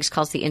my colleagues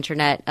calls the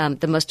internet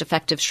the most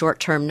effective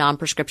short-term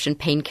non-prescription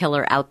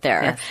painkiller out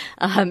there.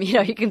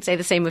 Yes. You can say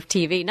the same of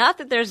TV. Not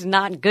that there's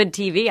not good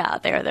TV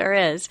out there. There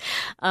is.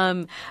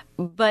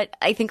 But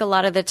I think a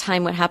lot of the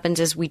time what happens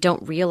is we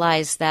don't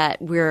realize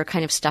that we're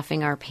kind of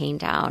stuffing our pain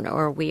down,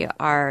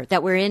 or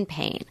that we're in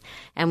pain,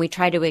 and we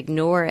try to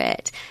ignore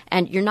it.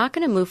 And you're not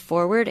going to move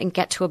forward and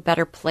get to a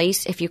better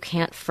place if you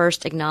can't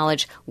first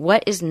acknowledge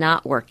what is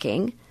not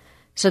working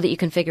so that you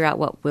can figure out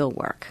what will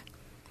work.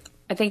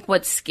 I think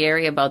what's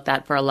scary about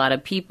that for a lot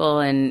of people,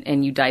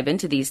 and you dive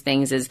into these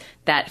things, is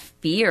that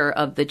fear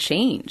of the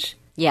change.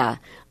 Yeah.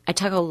 I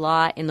talk a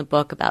lot in the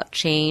book about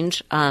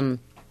change.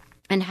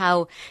 and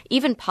how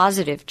even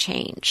positive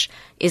change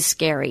is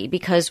scary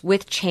because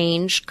with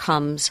change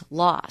comes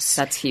loss.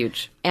 That's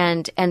huge.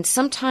 And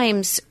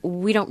sometimes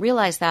we don't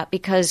realize that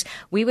because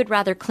we would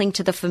rather cling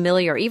to the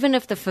familiar, even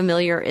if the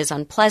familiar is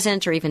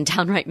unpleasant or even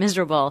downright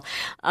miserable.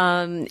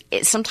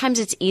 Sometimes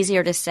it's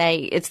easier to say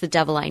it's the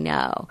devil I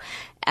know,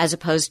 as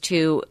opposed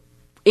to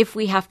if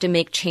we have to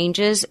make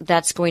changes,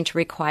 that's going to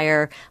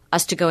require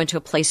us to go into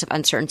a place of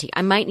uncertainty.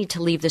 I might need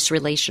to leave this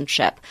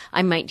relationship.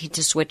 I might need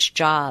to switch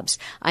jobs.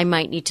 I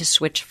might need to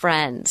switch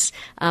friends.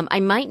 I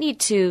might need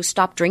to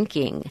stop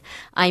drinking.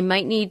 I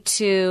might need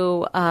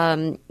to,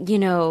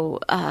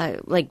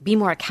 be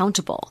more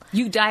accountable.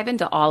 You dive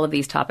into all of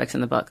these topics in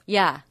the book.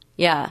 Yeah.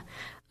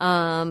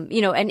 And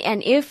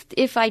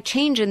if I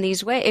change in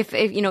these ways,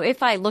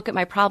 if I look at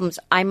my problems,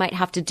 I might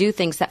have to do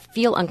things that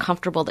feel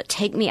uncomfortable, that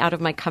take me out of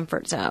my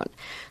comfort zone.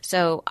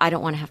 So I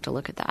don't want to have to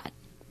look at that.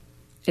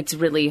 It's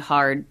really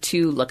hard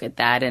to look at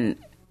that. And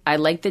I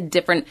like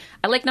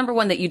number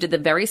one, that you did the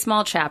very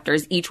small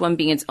chapters, each one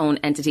being its own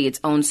entity,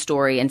 its own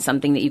story, and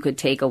something that you could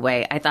take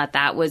away. I thought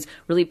that was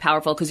really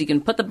powerful because you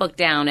can put the book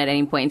down at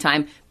any point in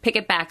time, pick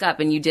it back up,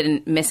 and you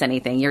didn't miss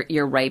anything.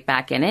 You're right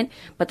back in it.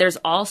 But there's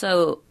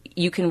also,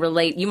 you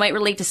might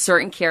relate to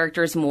certain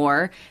characters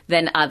more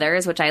than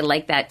others, which I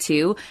like that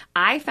too.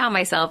 I found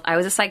myself, I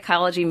was a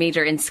psychology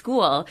major in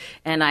school,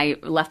 and I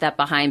left that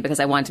behind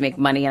because I wanted to make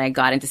money, and I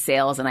got into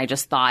sales, and I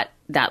just thought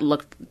that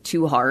looked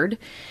too hard.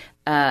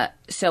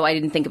 So I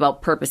didn't think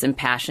about purpose and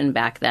passion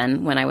back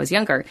then when I was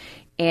younger.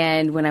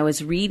 And when I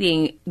was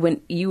reading,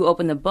 when you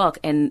opened the book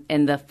and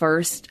the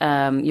first,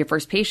 your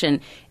first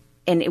patient,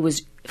 and it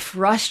was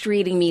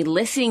frustrating me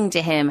listening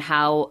to him,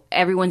 how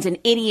everyone's an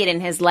idiot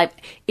in his life.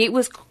 It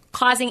was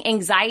causing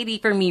anxiety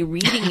for me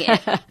reading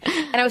it.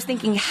 And I was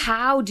thinking,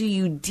 how do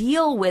you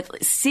deal with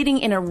sitting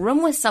in a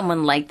room with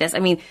someone like this? I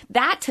mean,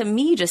 that to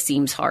me just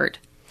seems hard.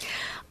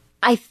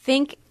 I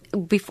think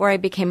before I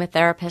became a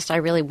therapist, I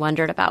really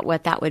wondered about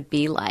what that would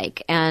be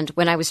like. And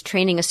when I was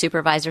training, a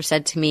supervisor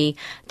said to me,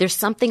 there's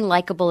something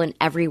likable in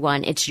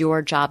everyone. It's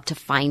your job to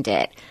find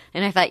it.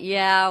 And I thought,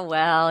 yeah,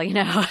 well,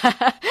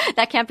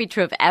 that can't be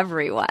true of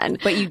everyone.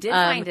 But you did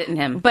find it in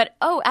him. But,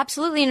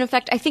 absolutely. And in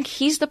fact, I think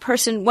he's the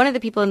person, one of the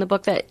people in the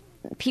book that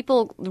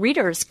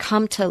readers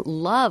come to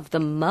love the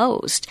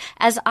most,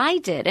 as I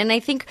did. And I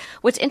think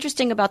what's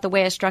interesting about the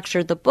way I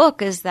structured the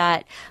book is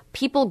that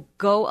people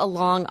go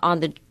along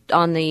on the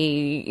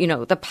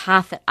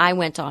path that I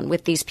went on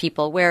with these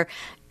people, where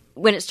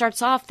when it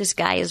starts off, this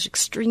guy is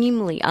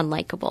extremely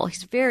unlikable.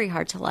 He's very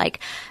hard to like.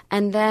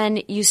 And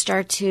then you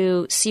start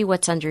to see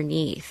what's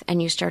underneath,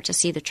 and you start to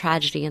see the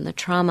tragedy and the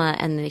trauma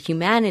and the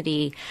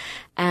humanity,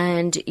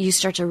 and you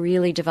start to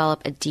really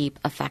develop a deep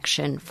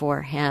affection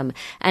for him.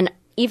 And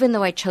even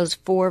though I chose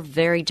 4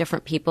 very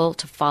different people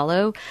to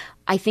follow,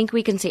 I think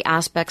we can see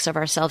aspects of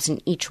ourselves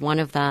in each one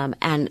of them.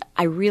 And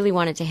I really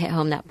wanted to hit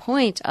home that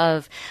point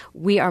of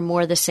we are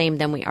more the same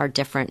than we are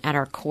different at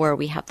our core.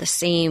 We have the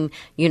same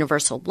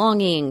universal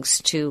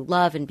longings to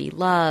love and be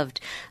loved,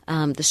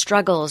 the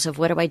struggles of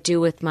what do I do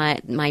with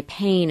my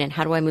pain, and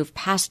how do I move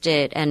past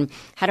it, and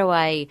how do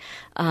I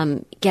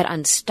get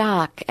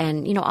unstuck,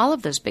 and, all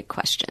of those big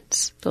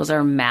questions. Those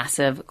are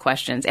massive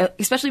questions,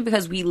 especially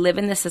because we live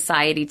in this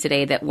society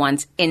today that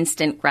wants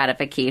instant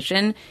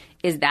gratification.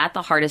 Is that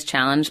the hardest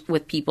challenge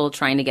with people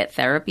trying to get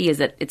therapy? Is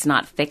that it's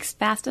not fixed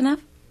fast enough?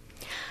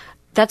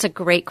 That's a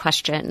great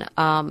question,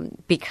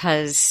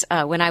 because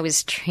when I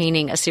was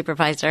training, a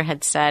supervisor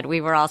had said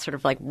we were all sort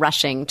of like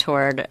rushing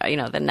toward,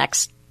 the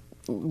next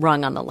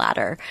rung on the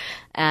ladder.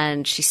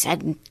 And she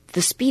said,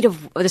 the speed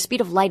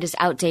of light is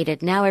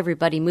outdated. Now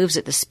everybody moves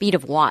at the speed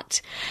of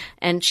want.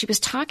 And she was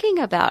talking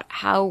about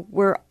how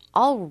we're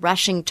all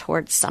rushing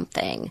towards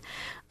something.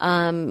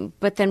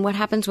 But then what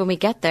happens when we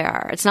get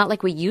there? It's not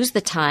like we use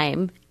the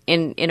time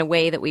in a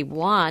way that we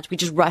want. We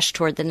just rush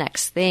toward the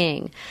next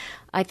thing.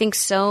 I think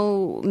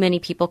so many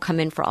people come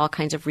in for all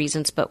kinds of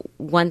reasons, but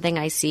one thing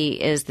I see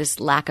is this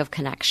lack of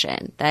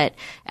connection, that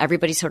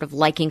everybody's sort of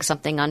liking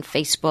something on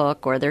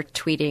Facebook, or they're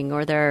tweeting,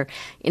 or they're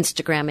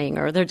Instagramming,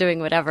 or they're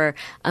doing whatever,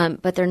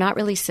 but they're not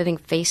really sitting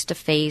face to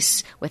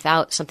face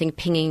without something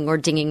pinging or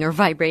dinging or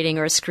vibrating,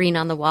 or a screen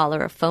on the wall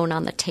or a phone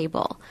on the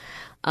table,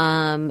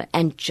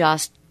 and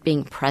just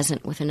being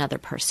present with another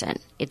person.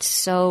 It's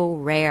so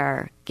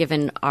rare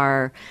given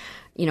our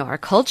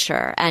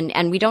culture,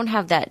 and we don't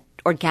have that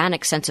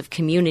organic sense of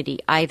community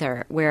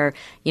either, where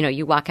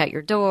you walk out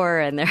your door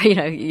and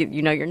there you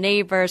know your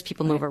neighbors,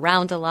 people move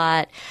around a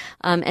lot,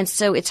 and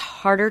so it's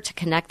harder to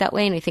connect that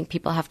way. And I think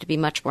people have to be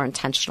much more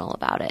intentional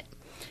about it.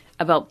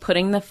 About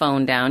putting the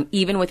phone down,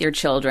 even with your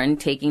children,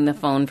 taking the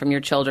phone from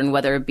your children,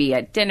 whether it be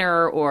at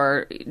dinner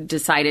or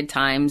decided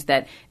times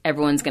that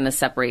everyone's going to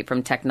separate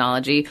from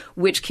technology,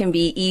 which can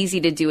be easy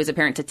to do as a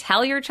parent to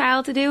tell your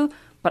child to do,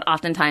 but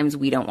oftentimes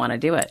we don't want to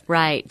do it.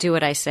 Right. Do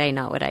what I say,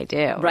 not what I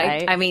do.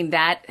 Right. I mean,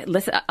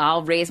 listen,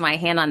 I'll raise my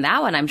hand on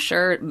that one. I'm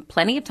sure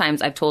plenty of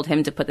times I've told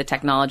him to put the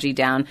technology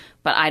down,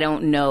 but I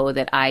don't know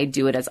that I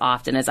do it as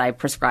often as I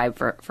prescribe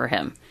for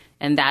him.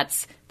 And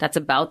that's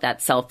about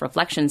that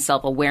self-reflection,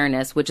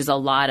 self-awareness, which is a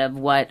lot of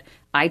what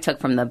I took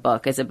from the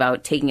book is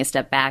about taking a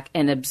step back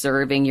and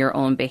observing your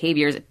own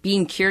behaviors,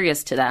 being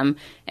curious to them,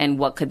 and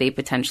what could they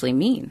potentially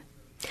mean.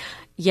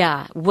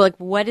 Yeah. Like,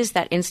 what is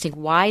that instinct?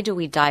 Why do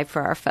we dive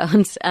for our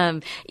phones?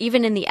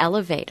 Even in the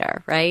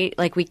elevator, right?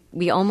 Like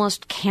we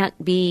almost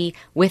can't be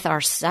with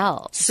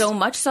ourselves. So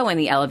much so in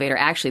the elevator,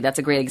 actually. That's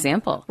a great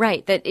example.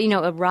 Right. That,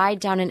 a ride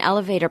down an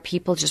elevator,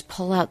 people just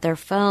pull out their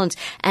phones.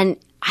 And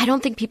I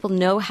don't think people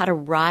know how to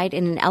ride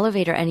in an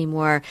elevator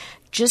anymore,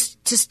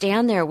 just to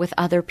stand there with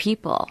other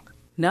people.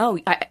 No,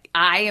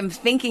 I am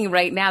thinking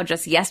right now,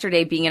 just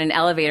yesterday being in an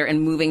elevator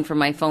and moving from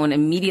my phone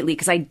immediately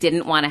because I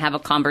didn't want to have a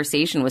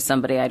conversation with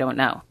somebody I don't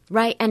know.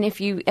 Right. And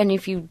if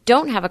you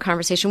don't have a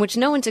conversation, which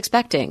no one's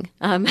expecting,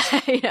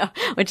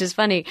 which is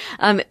funny,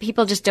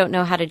 people just don't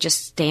know how to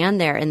just stand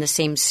there in the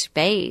same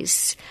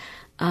space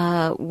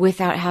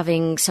without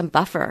having some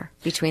buffer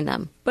between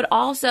them. But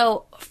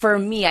also, for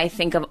me, I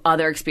think of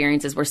other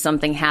experiences where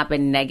something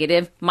happened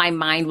negative. My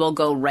mind will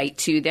go right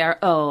to there.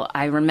 Oh,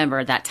 I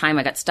remember that time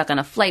I got stuck on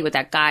a flight with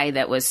that guy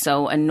that was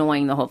so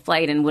annoying the whole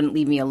flight and wouldn't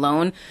leave me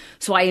alone.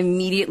 So I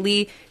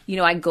immediately,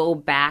 I go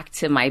back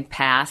to my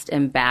past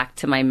and back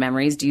to my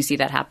memories. Do you see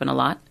that happen a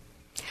lot?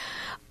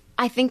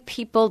 I think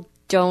people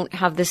don't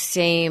have the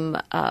same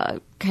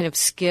kind of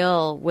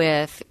skill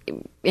with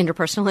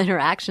interpersonal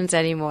interactions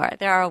anymore.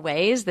 There are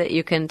ways that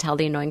you can tell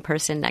the annoying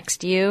person next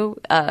to you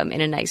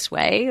in a nice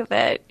way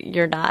that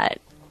you're not,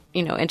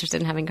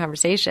 interested in having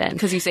conversation.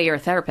 Because you say you're a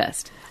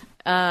therapist.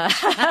 And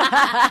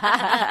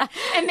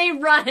they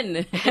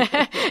run.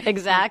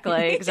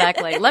 Exactly.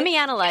 Let me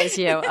analyze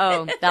you.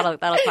 Oh, that'll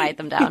quiet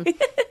them down.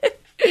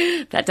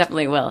 That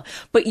definitely will.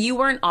 But you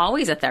weren't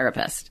always a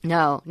therapist.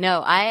 No.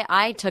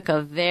 I took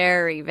a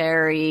very,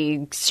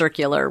 very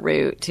circular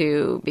route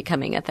to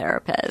becoming a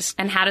therapist.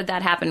 And how did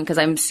that happen? Because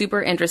I'm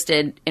super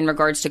interested in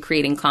regards to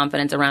creating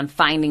confidence around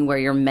finding where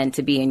you're meant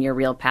to be in your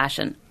real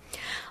passion.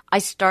 I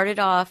started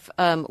off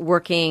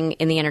working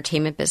in the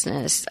entertainment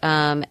business,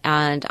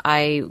 and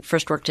I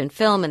first worked in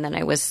film, and then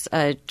I was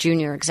a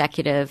junior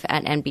executive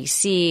at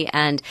NBC,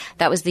 and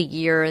that was the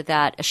year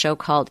that a show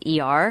called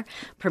ER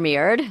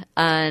premiered,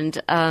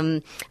 and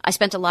I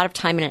spent a lot of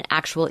time in an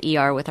actual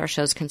ER with our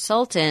show's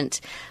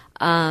consultant,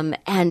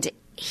 and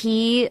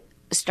he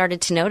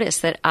started to notice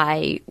that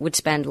I would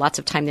spend lots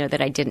of time there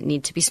that I didn't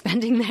need to be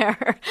spending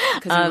there.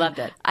 Because you loved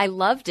it. I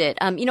loved it.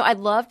 I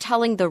love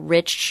telling the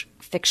rich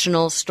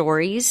fictional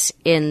stories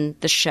in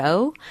the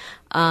show,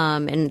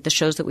 and the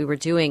shows that we were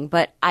doing,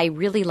 but I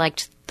really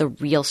liked the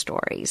real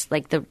stories,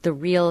 like the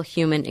real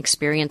human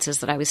experiences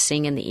that I was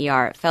seeing in the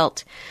ER. It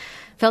felt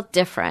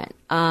different.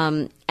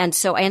 And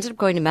so I ended up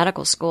going to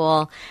medical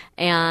school.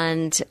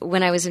 And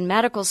when I was in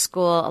medical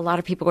school, a lot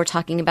of people were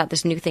talking about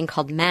this new thing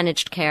called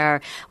managed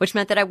care, which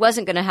meant that I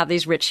wasn't going to have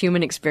these rich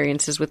human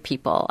experiences with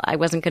people. I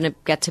wasn't going to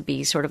get to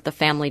be sort of the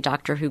family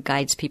doctor who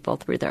guides people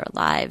through their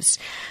lives.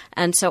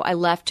 And so I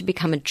left to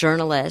become a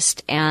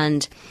journalist,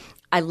 and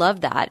I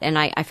love that. And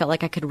I felt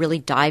like I could really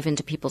dive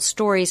into people's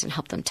stories and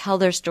help them tell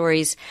their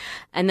stories.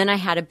 And then I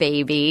had a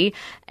baby,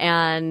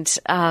 and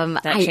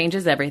that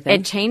changes everything.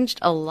 It changed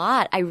a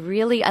lot. I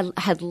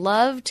had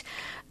loved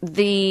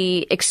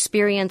the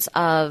experience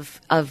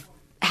of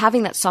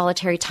having that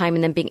solitary time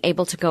and then being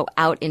able to go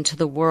out into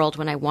the world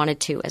when I wanted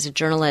to as a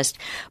journalist.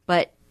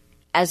 But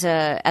as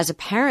a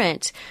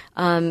parent,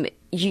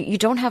 you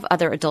don't have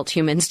other adult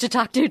humans to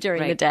talk to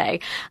during the day.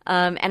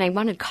 And I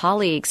wanted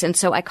colleagues. And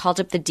so I called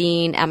up the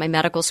dean at my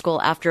medical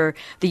school after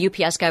the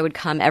UPS guy would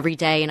come every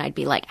day, and I'd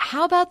be like,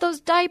 how about those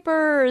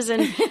diapers?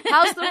 And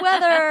how's the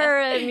weather?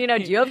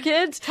 And, do you have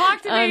kids?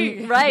 Talk to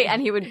me. Right. And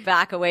he would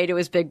back away to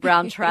his big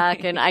brown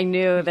truck, and I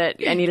knew that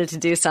I needed to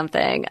do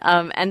something.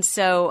 And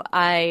so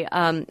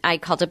I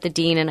called up the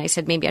dean, and I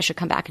said, maybe I should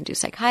come back and do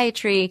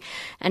psychiatry.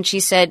 And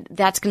she said,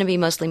 that's going to be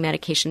mostly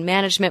medication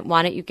management.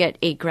 Why don't you get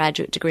a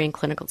graduate degree in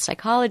clinical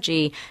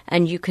psychology,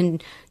 and you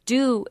can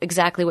do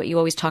exactly what you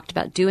always talked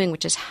about doing,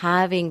 which is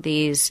having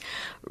these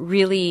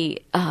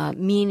really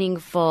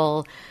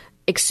meaningful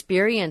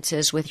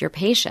experiences with your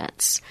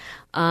patients.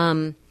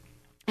 And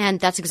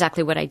that's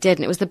exactly what I did.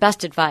 And it was the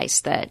best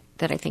advice that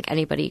I think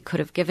anybody could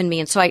have given me.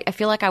 And so I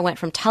feel like I went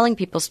from telling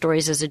people's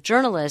stories as a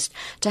journalist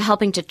to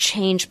helping to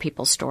change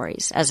people's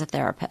stories as a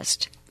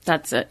therapist.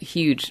 That's a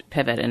huge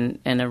pivot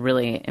and a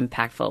really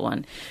impactful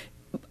one.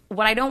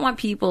 What I don't want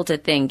people to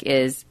think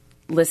is,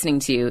 listening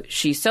to you,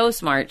 she's so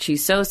smart,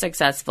 she's so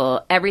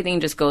successful, everything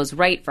just goes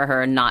right for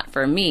her, not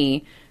for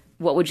me.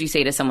 What would you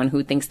say to someone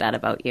who thinks that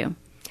about you?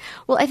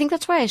 Well, I think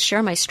that's why I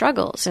share my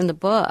struggles in the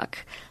book.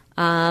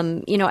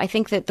 I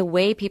think that the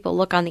way people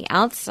look on the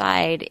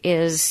outside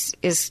is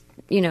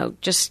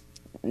just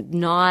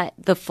not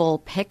the full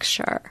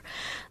picture.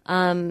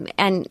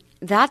 And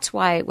that's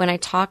why when I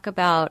talk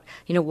about,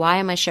 why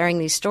am I sharing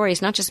these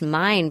stories, not just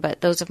mine,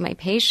 but those of my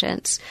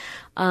patients,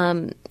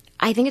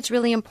 I think it's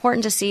really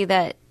important to see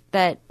that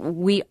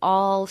we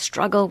all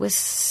struggle with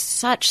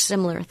such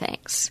similar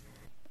things.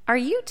 Are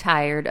you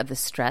tired of the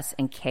stress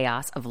and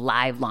chaos of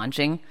live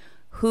launching?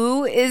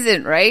 Who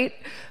isn't, right?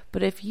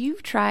 But if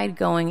you've tried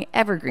going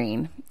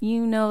evergreen,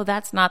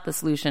 that's not the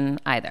solution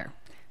either.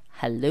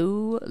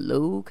 Hello,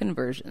 low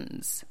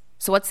conversions.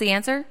 So what's the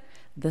answer?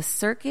 The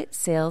Circuit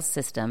Sales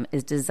System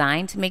is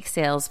designed to make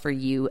sales for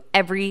you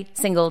every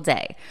single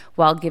day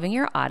while giving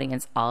your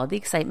audience all of the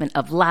excitement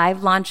of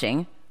live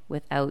launching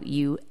without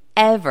you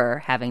ever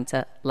having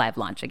to live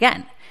launch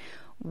again.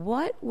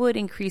 What would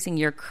increasing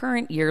your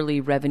current yearly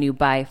revenue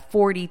by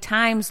 40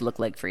 times look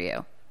like for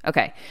you?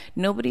 Okay,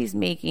 nobody's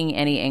making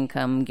any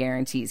income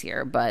guarantees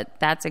here, but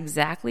that's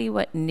exactly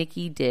what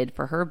Nikki did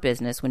for her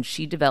business when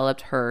she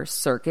developed her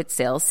Circuit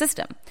Sales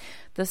System.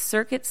 The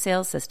Circuit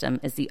Sales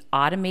System is the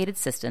automated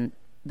system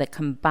that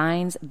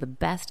combines the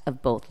best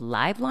of both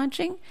live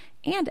launching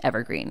and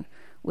evergreen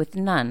with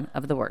none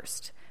of the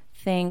worst.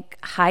 Think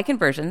high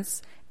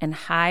conversions and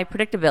high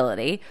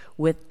predictability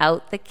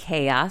without the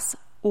chaos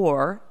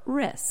or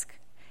risk.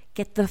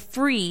 Get the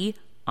free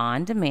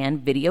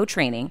on-demand video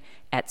training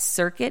at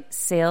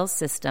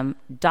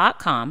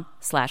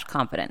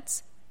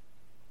circuitsalessystem.com/confidence.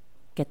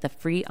 Get the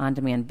free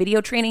on-demand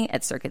video training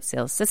at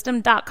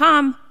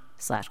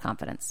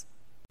circuitsalessystem.com/confidence.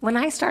 When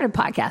I started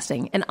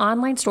podcasting, an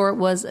online store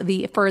was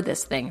the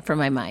furthest thing from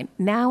my mind.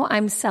 Now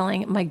I'm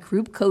selling my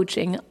group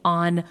coaching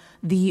on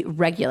the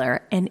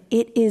regular, and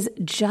it is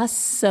just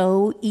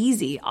so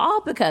easy, all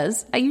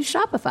because I use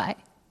Shopify.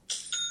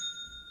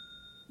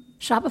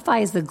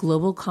 Shopify is the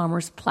global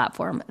commerce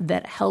platform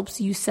that helps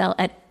you sell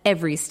at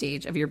every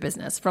stage of your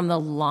business, from the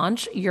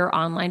launch your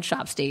online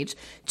shop stage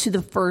to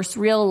the first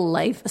real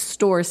life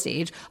store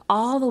stage,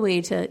 all the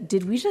way to,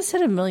 did we just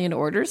hit 1 million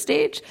orders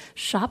stage?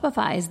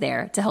 Shopify is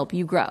there to help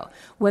you grow.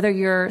 Whether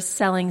you're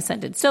selling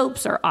scented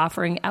soaps or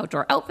offering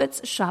outdoor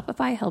outfits,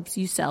 Shopify helps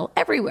you sell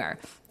everywhere.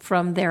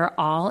 From their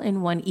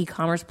all-in-one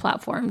e-commerce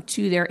platform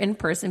to their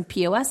in-person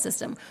POS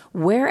system,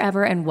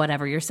 wherever and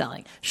whatever you're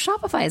selling,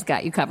 Shopify's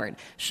got you covered.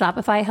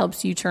 Shopify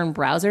helps you turn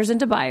browsers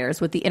into buyers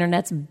with the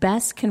internet's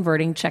best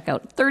converting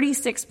checkout,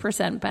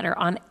 36% better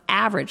on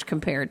average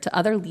compared to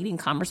other leading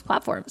commerce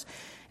platforms,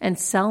 and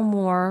sell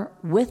more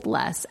with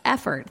less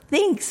effort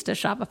thanks to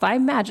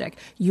Shopify Magic,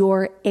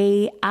 your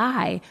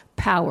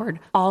AI-powered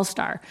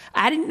all-star.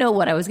 I didn't know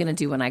what I was going to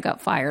do when I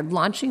got fired.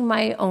 Launching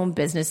my own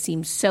business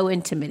seemed so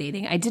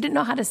intimidating. I didn't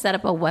know how to set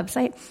up a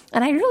website,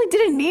 and I really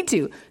didn't need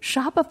to.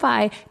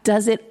 Shopify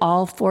does it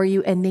all for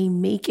you, and they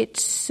make it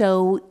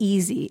so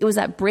easy. It was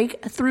that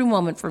breakthrough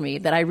moment for me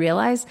that I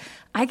realized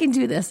I can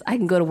do this. I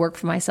can go to work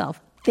for myself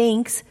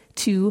thanks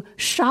to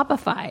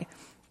Shopify.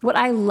 What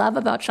I love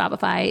about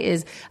Shopify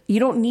is you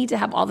don't need to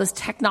have all this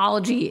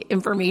technology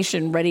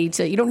information ready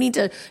to, you don't need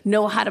to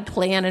know how to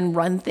plan and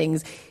run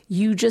things.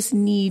 You just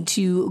need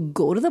to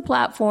go to the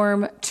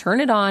platform, turn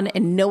it on,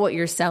 and know what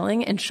you're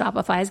selling, and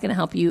Shopify is going to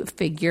help you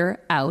figure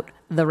out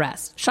the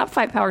rest.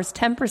 Shopify powers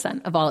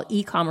 10% of all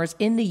e-commerce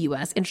in the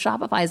U.S., and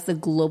Shopify is the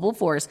global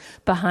force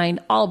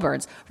behind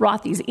Allbirds,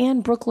 Rothy's,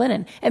 and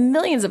Brooklinen, and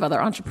millions of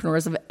other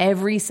entrepreneurs of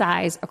every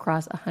size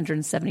across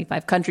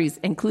 175 countries,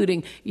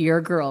 including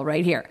your girl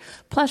right here.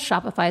 Plus,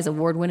 Shopify's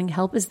award-winning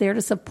help is there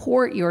to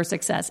support your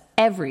success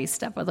every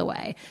step of the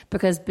way,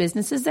 because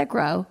businesses that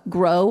grow,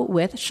 grow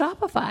with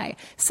Shopify.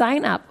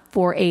 Sign up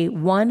for a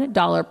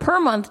 $1 per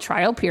month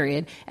trial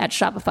period at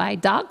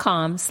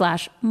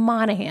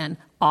shopify.com/Monahan,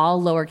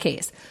 all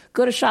lowercase.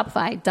 Go to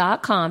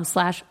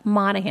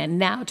shopify.com/Monahan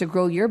now to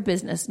grow your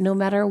business no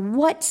matter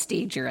what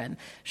stage you're in.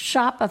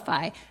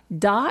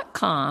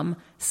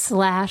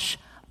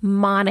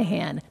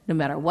 Shopify.com/Monahan. No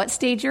matter what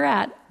stage you're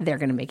at, they're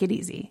going to make it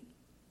easy.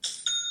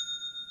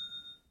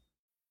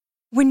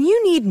 When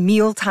you need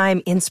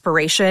mealtime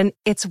inspiration,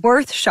 it's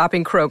worth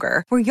shopping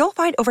Kroger, where you'll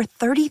find over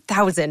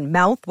 30,000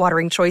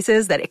 mouth-watering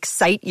choices that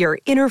excite your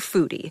inner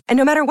foodie. And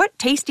no matter what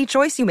tasty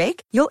choice you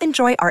make, you'll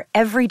enjoy our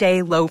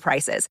everyday low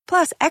prices,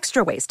 plus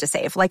extra ways to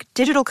save, like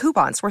digital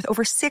coupons worth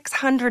over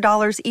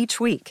 $600 each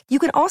week. You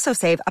can also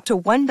save up to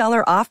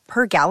 $1 off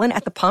per gallon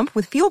at the pump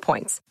with fuel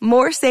points.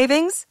 More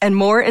savings and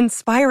more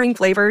inspiring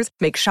flavors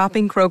make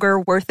shopping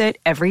Kroger worth it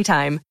every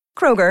time.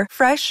 Kroger,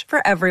 fresh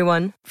for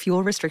everyone.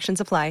 Fuel restrictions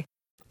apply.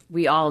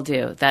 We all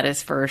do. That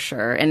is for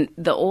sure. And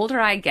the older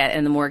I get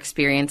and the more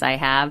experience I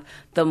have,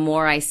 the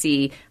more I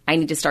see I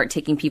need to start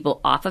taking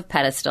people off of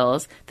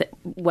pedestals, that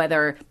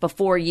whether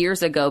before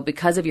years ago,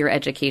 because of your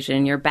education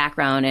and your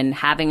background and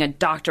having a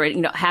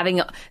doctorate, having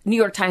a New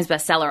York Times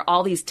bestseller,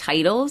 all these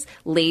titles,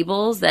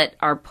 labels that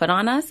are put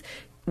on us,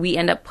 we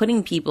end up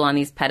putting people on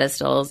these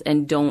pedestals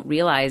and don't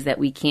realize that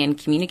we can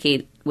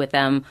communicate with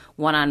them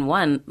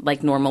one-on-one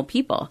like normal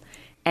people.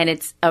 And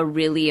it's a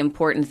really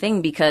important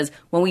thing, because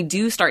when we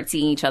do start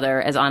seeing each other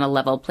as on a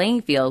level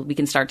playing field, we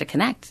can start to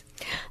connect.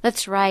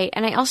 That's right.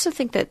 And I also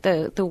think that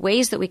the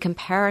ways that we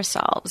compare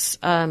ourselves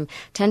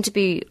tend to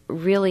be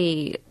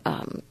really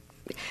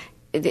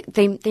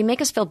they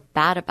make us feel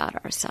bad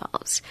about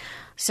ourselves.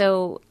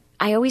 So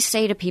I always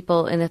say to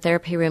people in the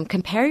therapy room,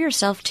 compare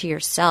yourself to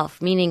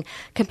yourself, meaning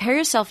compare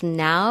yourself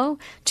now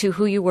to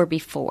who you were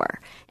before,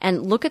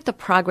 and look at the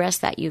progress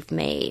that you've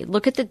made.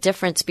 Look at the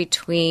difference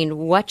between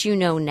what you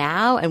know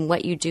now and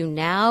what you do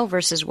now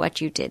versus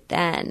what you did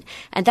then.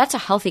 And that's a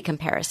healthy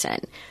comparison,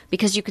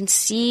 because you can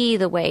see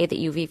the way that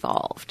you've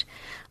evolved.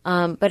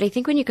 But I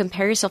think when you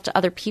compare yourself to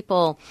other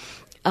people,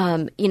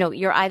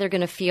 you're either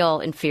going to feel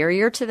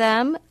inferior to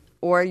them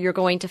or you're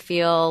going to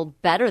feel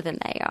better than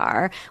they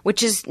are,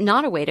 which is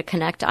not a way to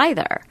connect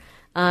either.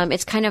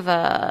 It's kind of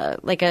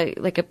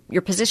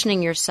you're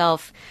positioning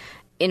yourself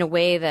in a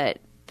way that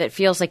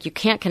feels like you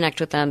can't connect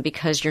with them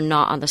because you're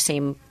not on the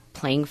same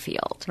playing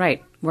field.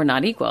 Right. We're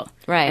not equal.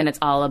 Right. And it's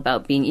all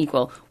about being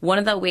equal. One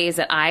of the ways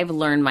that I've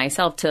learned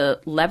myself to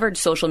leverage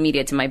social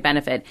media to my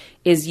benefit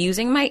is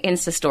using my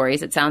Insta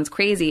stories. It sounds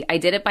crazy. I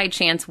did it by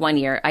chance one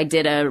year. I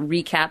did a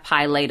recap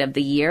highlight of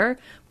the year,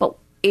 but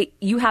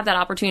you have that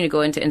opportunity to go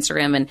into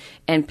Instagram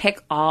and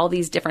pick all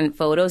these different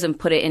photos and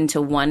put it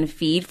into one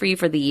feed for you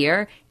for the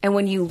year. And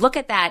when you look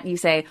at that, you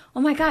say,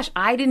 oh my gosh,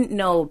 I didn't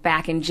know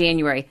back in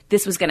January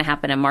this was going to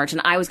happen in March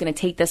and I was going to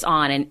take this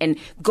on and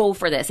go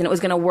for this and it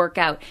was going to work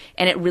out.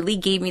 And it really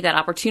gave me that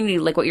opportunity,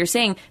 like what you're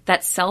saying,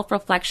 that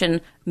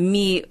self-reflection,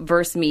 me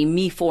versus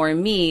me for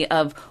me,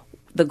 of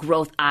the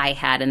growth I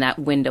had in that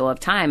window of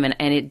time. And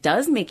it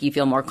does make you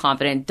feel more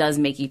confident, it does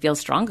make you feel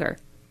stronger.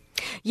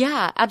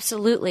 Yeah,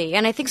 absolutely.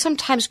 And I think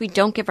sometimes we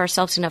don't give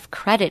ourselves enough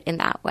credit in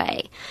that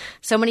way.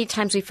 So many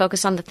times we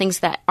focus on the things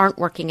that aren't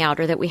working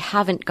out or that we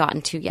haven't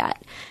gotten to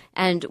yet.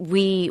 And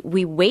we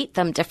weight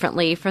them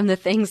differently from the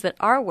things that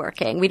are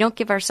working. We don't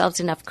give ourselves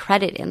enough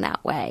credit in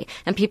that way.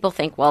 And people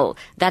think, well,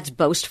 that's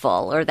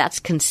boastful or that's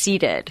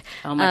conceited.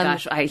 Oh my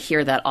gosh, I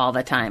hear that all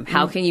the time.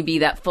 How can you be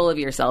that full of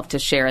yourself to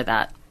share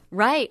that?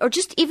 Right. Or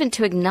just even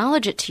to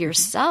acknowledge it to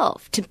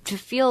yourself, to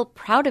feel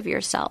proud of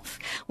yourself.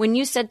 When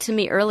you said to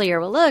me earlier,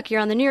 well, look, you're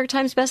on the New York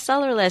Times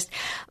bestseller list,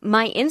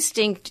 my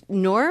instinct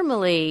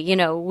normally,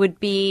 would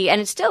be,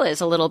 and it still is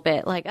a little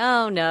bit like,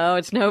 oh, no,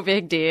 it's no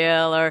big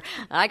deal, or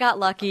I got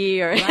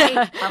lucky, or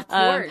right, of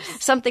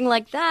course. Something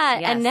like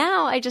that. Yes. And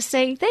now I just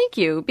say thank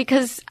you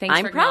because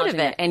I'm proud of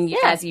it. And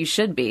as you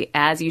should be.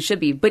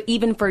 But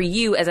even for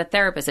you as a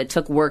therapist, it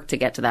took work to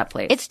get to that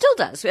place. It still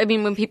does. I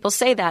mean, when people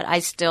say that,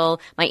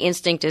 my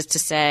instinct is to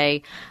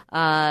say, is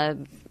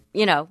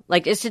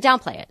to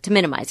downplay it, to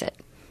minimize it.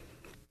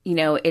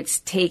 It's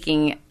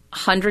taking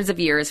hundreds of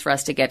years for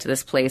us to get to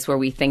this place where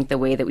we think the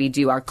way that we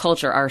do, our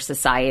culture, our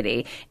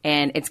society,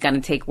 and it's going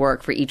to take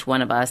work for each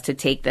one of us to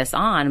take this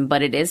on,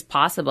 but it is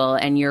possible.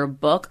 And your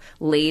book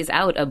lays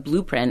out a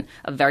blueprint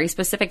of very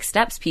specific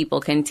steps people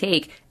can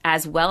take,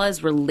 as well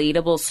as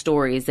relatable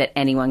stories that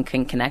anyone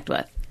can connect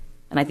with.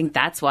 And I think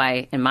that's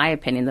why, in my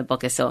opinion, the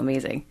book is so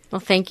amazing. Well,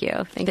 thank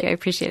you. Thank you. I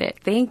appreciate it.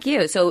 Thank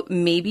you. So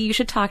maybe you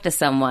should talk to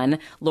someone.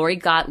 Lori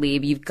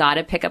Gottlieb, you've got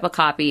to pick up a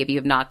copy if you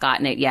have not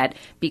gotten it yet,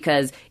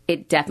 because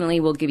it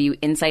definitely will give you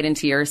insight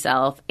into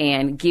yourself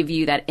and give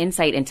you that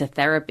insight into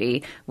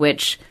therapy,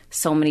 which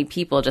so many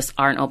people just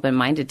aren't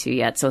open-minded to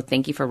yet. So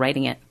thank you for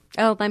writing it.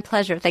 Oh, my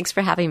pleasure. Thanks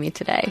for having me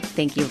today.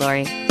 Thank you,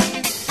 Lori.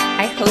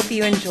 I hope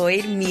you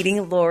enjoyed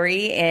meeting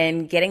Lori,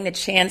 and getting the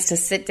chance to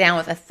sit down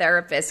with a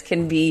therapist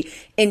can be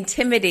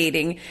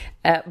intimidating.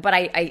 But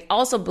I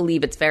also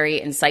believe it's very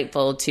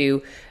insightful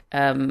to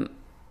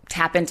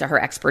tap into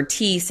her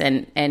expertise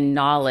and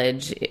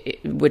knowledge,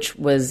 which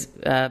was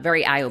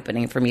very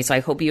eye-opening for me. So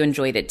I hope you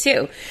enjoyed it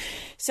too.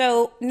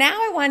 So now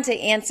I want to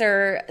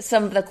answer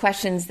some of the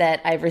questions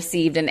that I've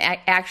received. And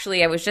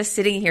actually, I was just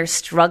sitting here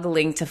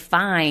struggling to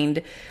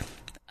find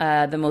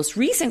the most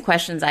recent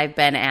questions I've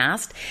been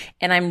asked,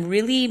 and I'm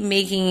really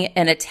making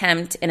an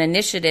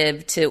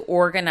initiative to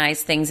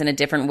organize things in a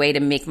different way to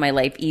make my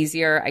life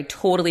easier. I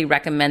totally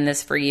recommend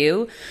this for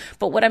you.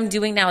 But what I'm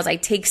doing now is I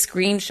take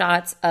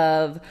screenshots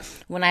of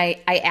when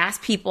I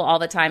ask people all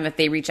the time if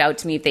they reach out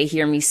to me, if they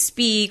hear me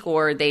speak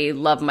or they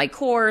love my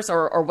course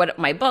or what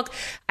my book,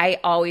 I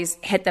always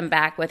hit them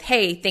back with,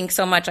 hey, thanks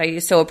so much. I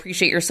so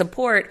appreciate your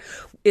support.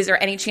 Is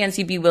there any chance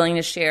you'd be willing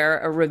to share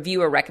a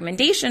review or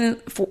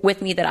recommendation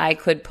with me that I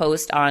could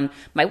post on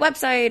my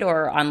website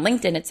or on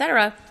LinkedIn, et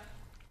cetera?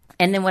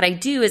 And then what I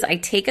do is I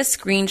take a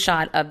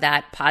screenshot of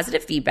that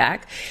positive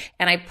feedback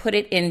and I put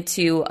it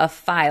into a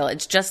file.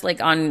 It's just like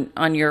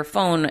on your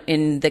phone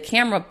in the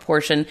camera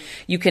portion,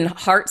 you can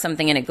heart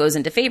something and it goes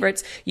into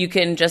favorites. You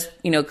can just,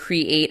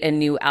 create a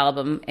new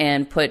album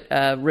and put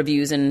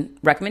reviews and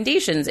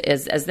recommendations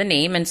as the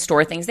name and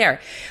store things there.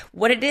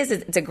 What it is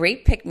it's a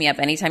great pick-me-up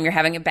anytime you're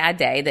having a bad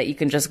day, that you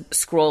can just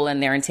scroll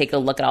in there and take a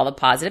look at all the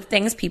positive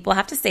things people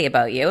have to say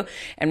about you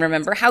and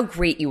remember how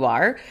great you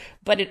are.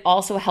 But it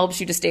also helps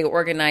you to stay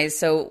organized.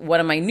 So one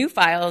of my new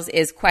files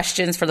is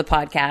questions for the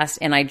podcast,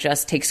 and I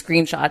just take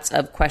screenshots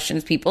of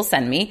questions people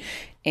send me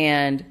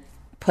and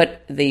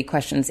put the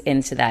questions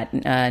into that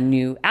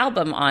new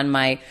album on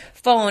my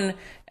phone.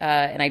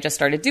 And I just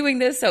started doing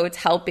this, so it's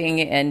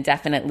helping and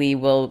definitely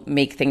will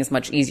make things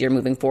much easier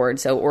moving forward.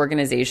 So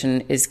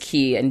organization is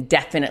key and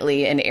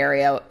definitely an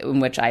area in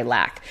which I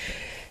lack.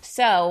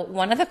 So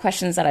one of the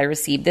questions that I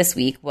received this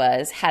week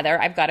was, Heather,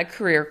 I've got a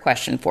career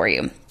question for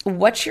you.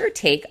 What's your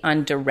take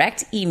on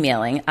direct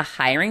emailing a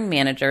hiring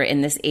manager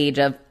in this age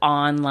of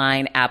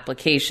online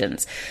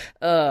applications?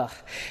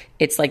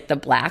 It's like the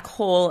black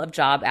hole of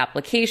job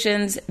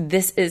applications.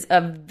 This is a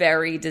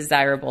very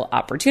desirable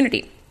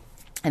opportunity.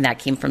 And that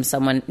came from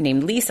someone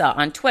named Lisa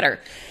on Twitter.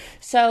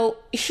 So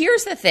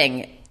here's the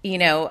thing,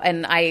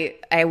 and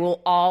I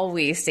will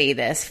always say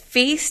this,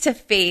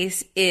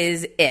 face-to-face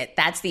is it.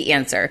 That's the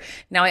answer.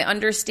 Now, I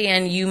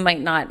understand you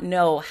might not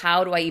know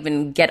how do I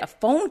even get a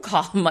phone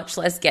call, much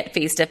less get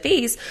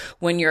face-to-face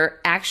when you're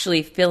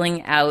actually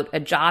filling out a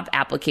job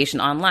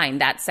application online.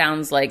 That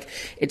sounds like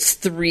it's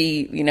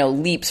 3,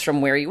 leaps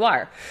from where you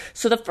are.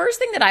 So the first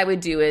thing that I would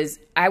do is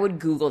I would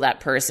Google that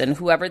person,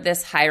 whoever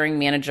this hiring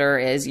manager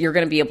is. You're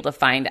going to be able to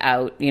find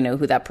out,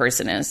 who that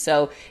person is.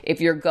 So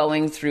if you're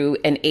going through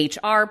an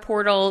HR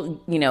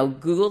portal,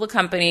 Google the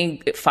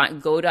company,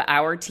 go to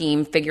our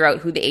team, figure out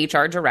who the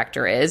HR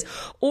director is.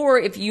 Or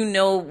if you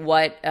know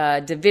what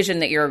division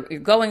that you're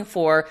going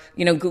for,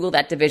 Google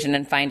that division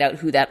and find out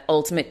who that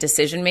ultimate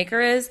decision maker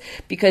is,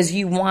 because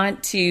you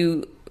want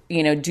to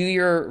do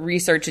your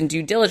research and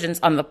due diligence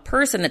on the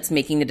person that's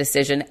making the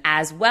decision,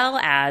 as well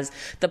as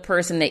the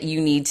person that you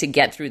need to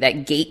get through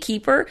that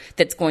gatekeeper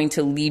that's going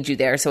to lead you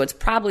there. So it's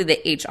probably the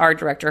HR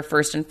director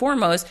first and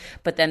foremost,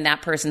 but then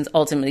that person's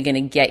ultimately going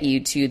to get you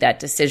to that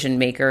decision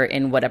maker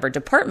in whatever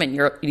department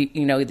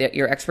that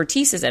your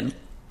expertise is in.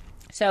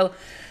 So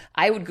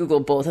I would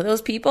Google both of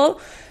those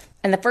people.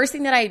 And the first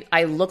thing that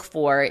I look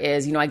for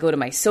is, I go to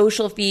my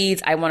social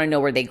feeds. I want to know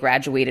where they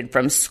graduated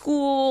from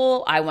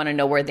school. I want to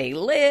know where they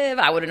live.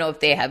 I want to know if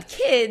they have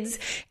kids.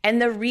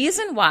 And the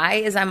reason why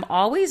is I'm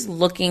always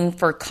looking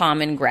for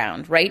common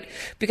ground, right?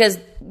 Because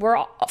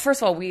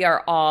first of all, we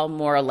are all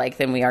more alike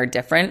than we are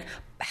different.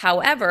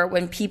 However,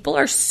 when people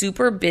are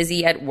super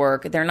busy at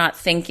work, they're not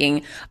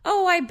thinking,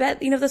 oh, I bet,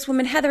 this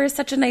woman Heather is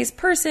such a nice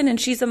person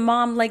and she's a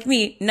mom like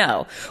me.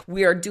 No,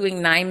 we are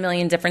doing 9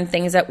 million different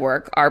things at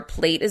work. Our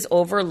plate is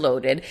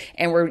overloaded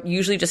and we're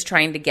usually just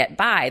trying to get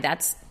by.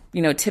 That's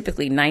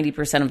typically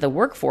 90% of the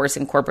workforce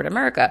in corporate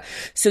America.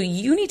 So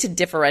you need to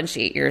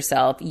differentiate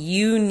yourself.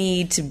 You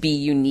need to be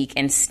unique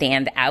and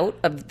stand out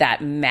of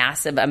that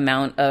massive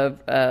amount of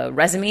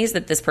resumes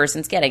that this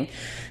person's getting.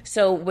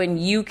 So when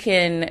you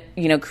can,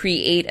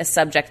 create a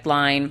subject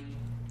line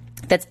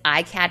that's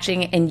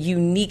eye-catching and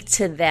unique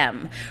to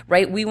them,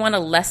 right? We want to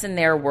lessen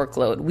their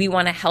workload. We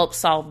want to help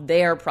solve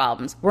their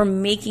problems. We're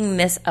making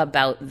this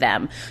about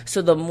them.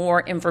 So the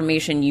more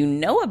information you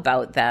know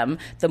about them,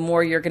 the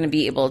more you're going to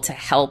be able to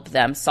help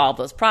them solve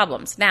those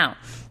problems. Now,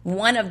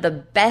 one of the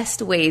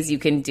best ways you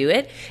can do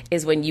it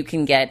is when you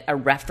can get a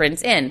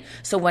reference in.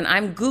 So when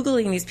I'm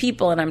Googling these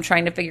people and I'm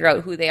trying to figure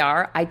out who they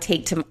are, I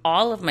take to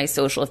all of my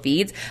social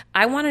feeds.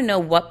 I want to know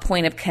what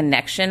point of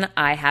connection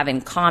I have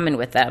in common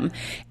with them.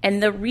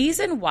 And the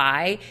reason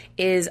why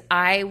is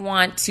I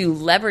want to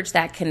leverage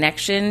that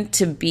connection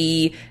to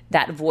be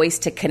that voice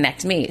to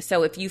connect me.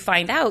 So if you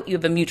find out you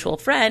have a mutual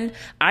friend,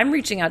 I'm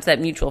reaching out to that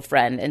mutual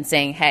friend and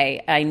saying,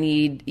 hey, I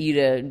need you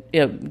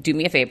to do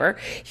me a favor.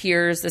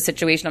 Here's the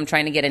situation. I'm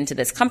trying to get into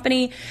this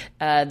company.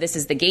 This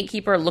is the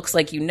gatekeeper. Looks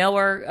like you know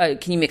her.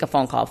 Can you make a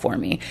phone call for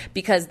me?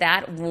 Because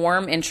that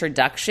warm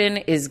introduction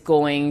is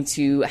going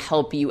to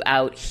help you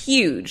out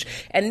huge.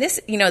 And this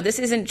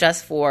isn't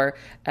just for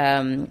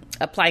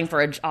applying for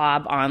a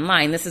job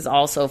online. This is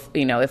also,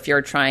 if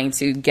you're trying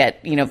to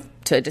get,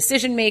 to a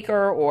decision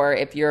maker, or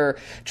if you're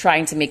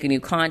trying to make a new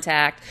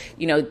contact,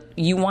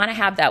 you want to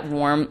have that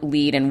warm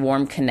lead and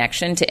warm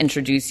connection to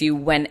introduce you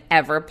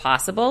whenever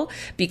possible,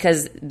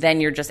 because then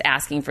you're just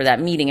asking for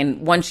that meeting.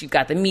 And once you've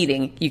got the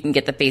meeting, you can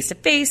get the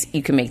face-to-face,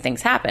 you can make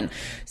things happen.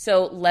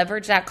 So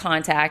leverage that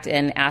contact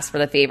and ask for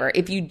the favor.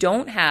 If you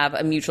don't have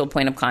a mutual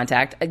point of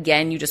contact,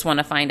 again, you just want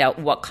to find out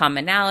what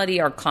commonality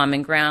or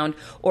common ground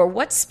or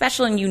what's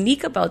special and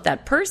unique about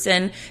that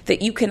person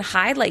that you can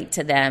highlight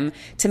to them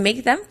to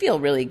make them feel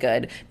really good.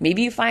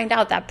 Maybe you find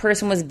out that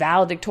person was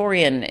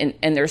valedictorian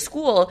in their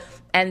school,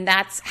 and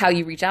that's how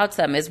you reach out to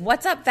them is,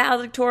 what's up,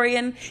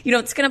 valedictorian?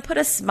 It's going to put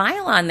a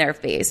smile on their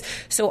face.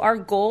 So our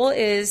goal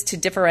is to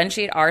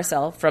differentiate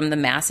ourselves from the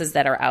masses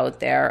that are out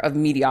there of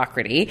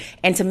mediocrity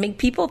and to make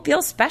people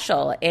feel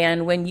special.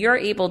 And when you're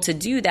able to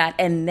do that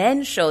and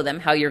then show them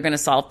how you're going to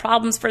solve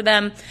problems for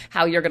them,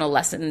 how you're going to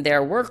lessen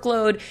their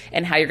workload,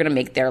 and how you're going to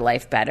make their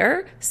life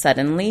better,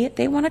 suddenly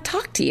they want to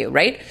talk to you,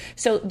 right?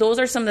 So those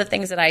are some of the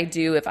things that I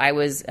do if I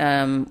was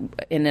in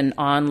an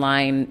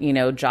online,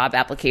 job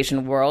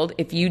application world.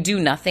 If you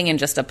do nothing and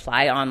just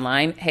apply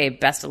online, hey,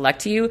 best of luck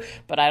to you,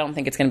 but I don't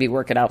think it's going to be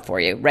working out for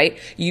you, right?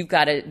 You've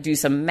got to do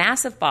some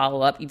massive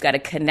follow-up. You've got to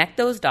connect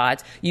those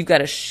dots. You've got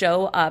to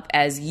show up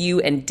as you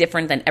and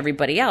different than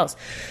everybody else.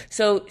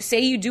 So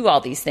say you do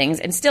all these things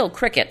and still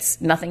crickets,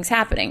 nothing's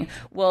happening.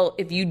 Well,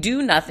 if you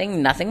do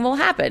nothing, nothing will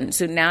happen.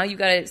 So now you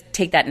got to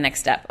take that next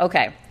step.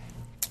 Okay.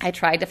 I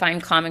tried to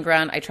find common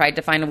ground. I tried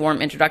to find a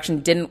warm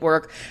introduction. Didn't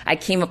work. I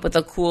came up with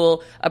a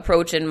cool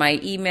approach in my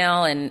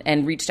email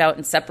and reached out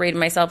and separated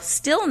myself.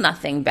 Still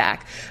nothing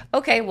back.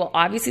 Okay, well,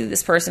 obviously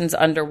this person's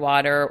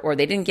underwater, or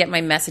they didn't get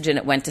my message and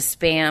it went to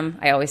spam.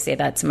 I always say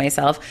that to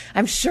myself.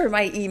 I'm sure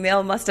my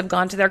email must have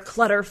gone to their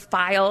clutter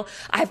file.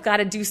 I've got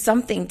to do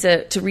something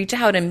to reach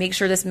out and make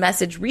sure this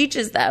message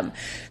reaches them.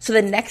 So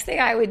the next thing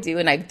I would do,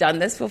 and I've done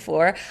this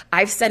before,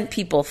 I've sent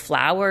people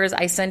flowers.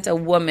 I sent a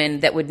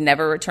woman that would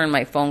never return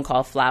my phone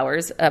call flowers.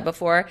 flowers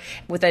before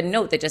with a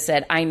note that just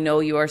said, I know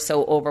you are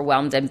so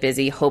overwhelmed and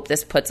busy. Hope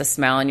this puts a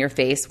smile on your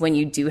face. When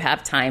you do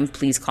have time,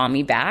 please call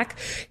me back.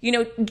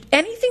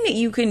 Anything that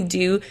you can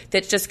do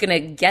that's just going to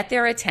get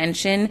their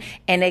attention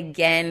and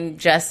again,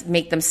 just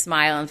make them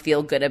smile and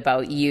feel good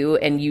about you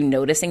and you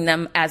noticing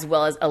them, as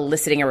well as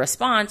eliciting a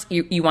response,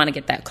 you want to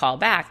get that call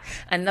back.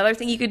 Another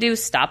thing you could do,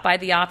 stop by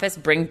the office,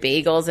 bring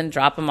bagels and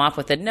drop them off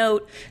with a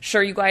note.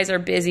 Sure, you guys are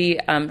busy.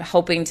 I'm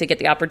hoping to get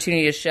the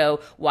opportunity to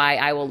show why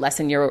I will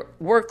lessen your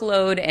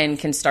workload and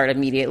can start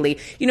immediately.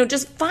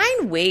 Just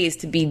find ways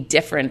to be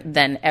different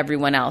than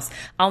everyone else.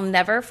 I'll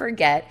never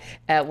forget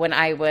when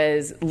I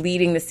was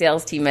leading the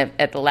sales team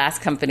at the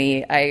last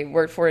company I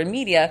worked for in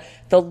media,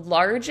 the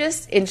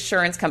largest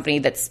insurance company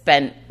that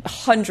spent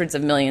hundreds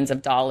of millions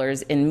of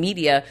dollars in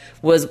media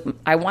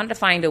I wanted to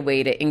find a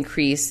way to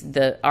increase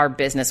our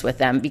business with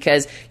them,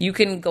 because you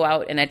can go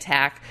out and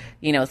attack,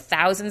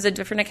 thousands of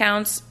different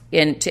accounts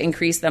and to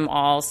increase them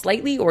all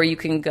slightly, or you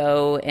can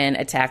go and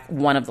attack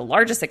one of the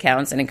largest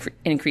accounts and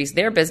increase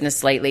their business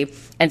slightly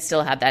and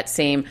still have that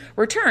same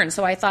return.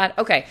 So I thought,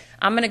 okay,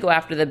 I'm going to go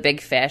after the big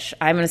fish.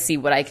 I'm going to see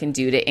what I can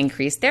do to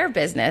increase their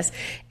business.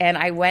 And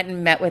I went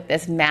and met with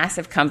this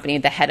massive company,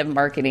 the head of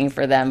marketing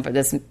for them, for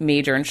this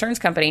major insurance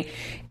company.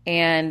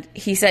 And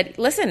he said,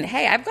 listen,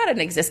 hey, I've got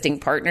an existing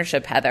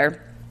partnership,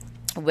 Heather,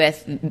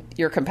 with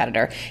your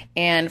competitor.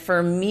 And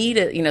for me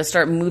to,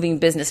 start moving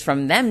business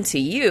from them to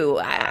you,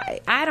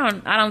 I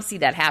don't see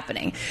that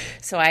happening.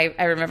 So I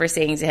remember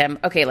saying to him,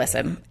 okay,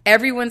 listen,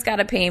 everyone's got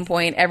a pain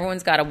point.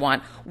 Everyone's got a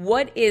want.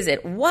 What is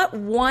it? What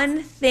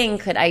one thing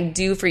could I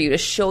do for you to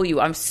show you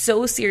I'm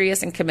so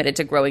serious and committed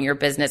to growing your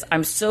business?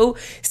 I'm so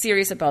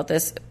serious about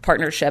this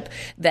partnership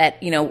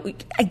that,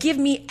 give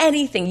me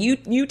anything.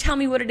 You tell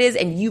me what it is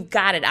and you've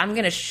got it. I'm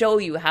going to show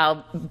you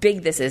how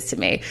big this is to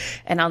me.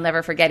 And I'll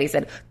never forget. He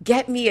said,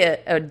 get me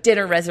a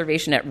dinner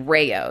reservation at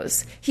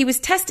Rayo's. He was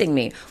testing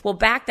me. Well,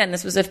 back then,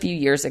 this was a few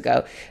years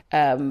ago,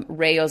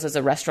 Rayo's was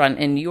a restaurant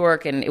in New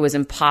York and it was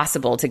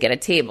impossible to get a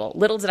table.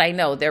 Little did I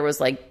know there was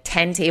like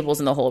 10 tables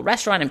in the whole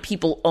restaurant and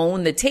people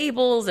owned the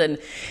tables. And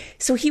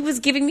so he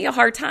was giving me a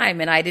hard time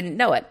and I didn't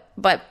know it.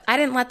 But I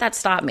didn't let that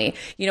stop me.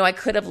 I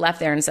could have left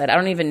there and said, I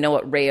don't even know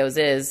what Rayo's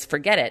is.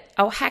 Forget it.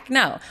 Oh, heck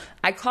no.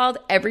 I called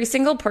every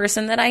single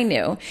person that I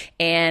knew,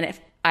 and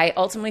I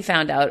ultimately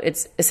found out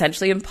it's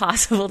essentially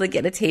impossible to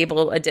get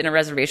a dinner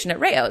reservation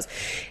at Rayo's.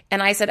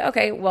 And I said,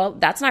 okay, well,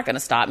 that's not going to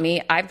stop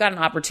me. I've got an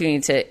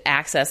opportunity to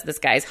access this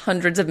guy's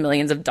hundreds of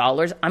millions of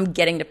dollars. I'm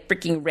getting to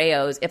freaking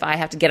Rayo's. If I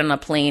have to get on a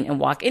plane and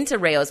walk into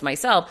Rayo's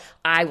myself,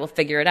 I will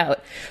figure it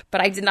out.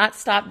 But I did not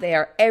stop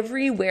there.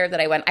 Everywhere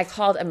that I went, I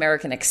called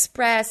American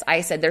Express.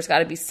 I said, there's got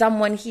to be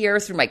someone here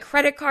through my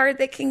credit card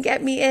that can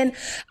get me in.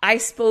 I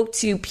spoke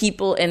to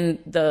people in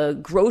the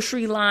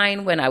grocery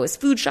line when I was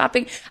food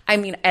shopping.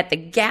 At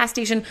the gas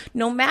station,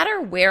 no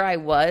matter where I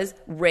was,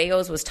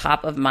 Rayo's was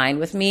top of mind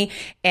with me.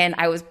 And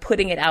I was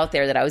putting it out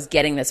there that I was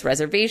getting this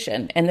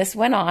reservation. And this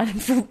went on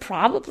for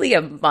probably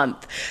a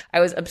month. I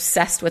was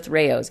obsessed with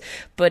Rayo's.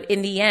 But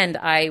in the end,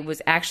 I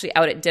was actually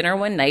out at dinner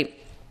one night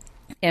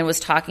and was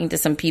talking to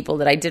some people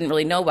that I didn't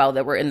really know well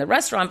that were in the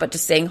restaurant, but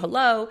just saying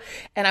hello.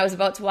 And I was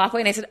about to walk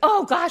away and I said,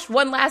 oh gosh,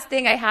 one last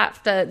thing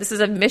this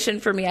is a mission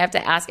for me. I have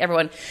to ask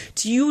everyone,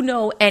 do you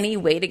know any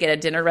way to get a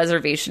dinner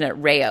reservation at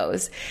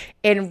Rayo's?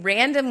 And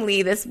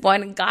randomly, this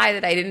one guy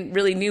that I didn't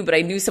really knew, but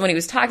I knew someone he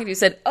was talking to,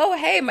 said, oh,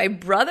 hey, my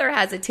brother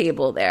has a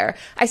table there.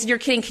 I said, you're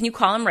kidding. Can you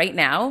call him right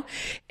now?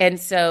 And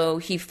so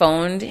he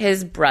phoned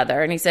his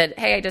brother and he said,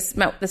 hey, I just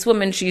met this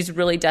woman. She's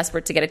really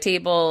desperate to get a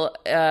table.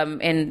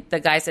 And the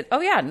guy said,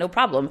 oh yeah, no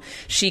problem.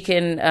 She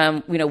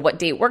can, what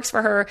date works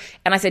for her?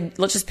 And I said,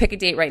 let's just pick a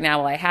date right now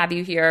while I have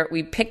you here.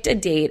 We picked a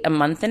date a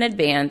month in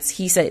advance.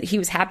 He said he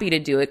was happy to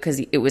do it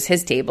because it was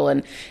his table.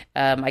 And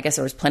I guess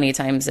there was plenty of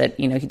times that,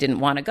 he didn't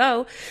want to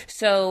go.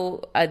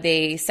 So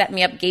they set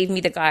me up, gave me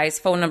the guy's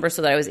phone number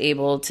so that I was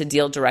able to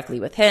deal directly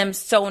with him.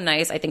 So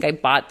nice. I think I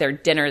bought their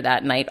dinner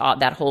that night,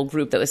 that whole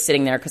group that was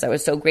sitting there, because I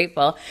was so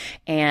grateful.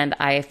 And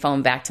I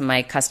phoned back to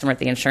my customer at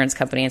the insurance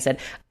company and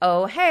said,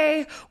 oh,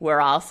 hey, we're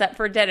all set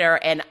for dinner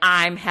and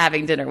I'm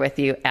having dinner with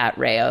you at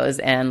Rayo's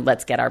and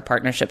let's get our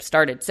partnership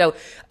started. So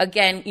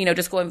again,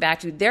 just going back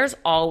to, there's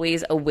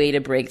always a way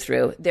to break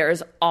through.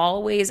 There's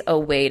always a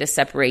way to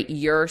separate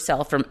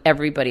yourself from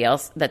everybody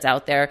else that's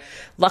out there.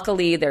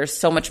 Luckily, there's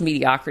so much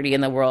mediocrity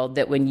in the world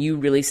that when you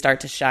really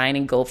start to shine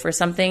and go for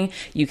something,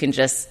 you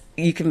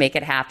can make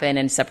it happen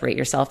and separate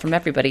yourself from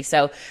everybody.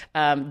 So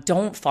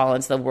don't fall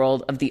into the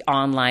world of the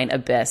online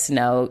abyss.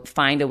 No,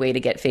 find a way to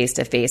get face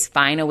to face.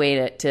 Find a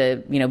way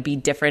to be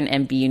different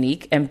and be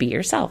unique and be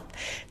yourself.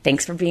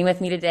 Thanks for being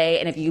with me today.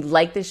 And if you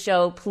like this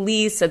show,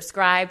 please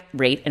subscribe,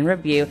 rate, and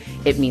review.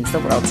 It means the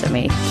world to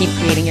me. Keep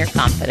creating your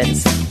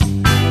confidence.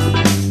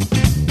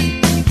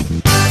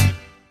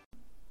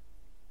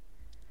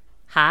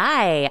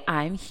 Hi,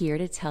 I'm here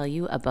to tell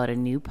you about a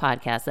new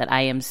podcast that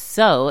I am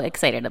so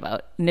excited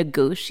about,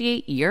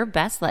 Negotiate Your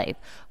Best Life,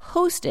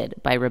 hosted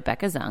by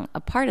Rebecca Zung, a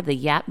part of the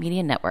Yap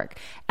Media Network.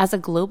 As a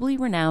globally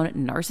renowned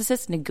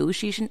narcissist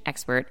negotiation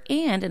expert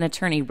and an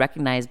attorney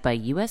recognized by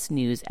U.S.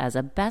 News as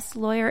a best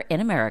lawyer in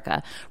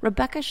America,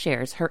 Rebecca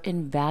shares her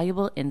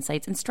invaluable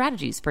insights and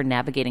strategies for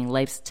navigating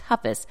life's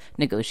toughest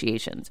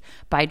negotiations.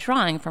 By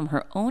drawing from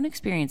her own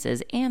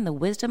experiences and the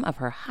wisdom of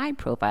her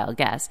high-profile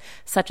guests,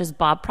 such as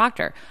Bob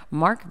Proctor,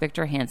 Mark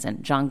Victor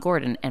Hansen, John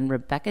Gordon, and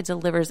Rebecca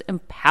delivers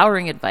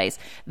empowering advice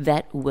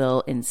that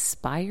will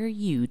inspire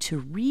you to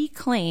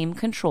reclaim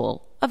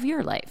control of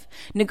your life.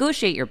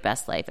 Negotiate Your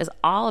Best Life is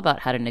all about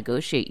how to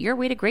negotiate your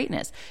way to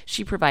greatness.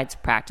 She provides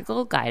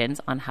practical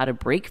guidance on how to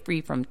break free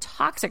from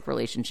toxic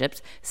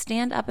relationships,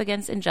 stand up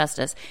against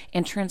injustice,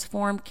 and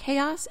transform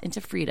chaos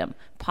into freedom,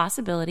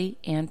 possibility,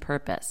 and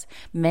purpose.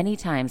 Many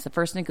times, the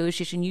first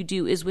negotiation you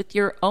do is with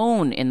your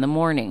own in the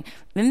morning.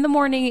 In the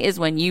morning is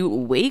when you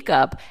wake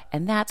up,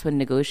 and that's when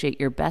Negotiate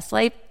Your Best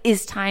Life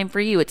is time for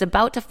you. It's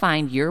about to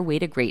find your way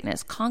to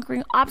greatness,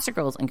 conquering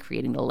obstacles and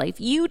creating the life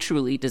you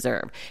truly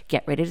deserve.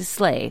 Get ready to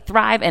slay,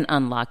 thrive, and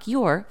unlock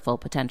your full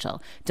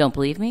potential. Don't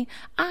believe me?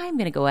 I'm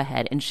going to go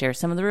ahead and share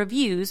some of the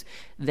reviews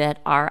that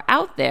are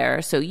out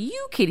there so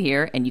you can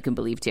hear and you can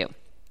believe too.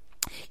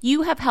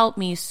 You have helped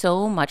me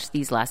so much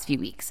these last few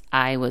weeks.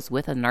 I was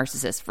with a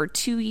narcissist for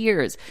 2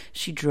 years.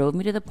 She drove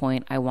me to the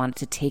point I wanted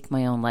to take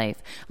my own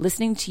life.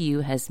 Listening to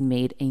you has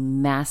made a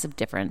massive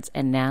difference,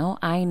 and now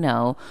I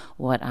know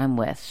what I'm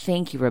with.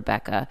 Thank you,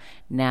 Rebecca.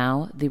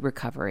 Now the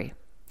recovery.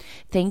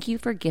 Thank you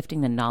for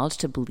gifting the knowledge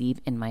to believe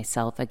in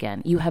myself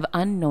again. You have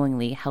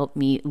unknowingly helped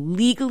me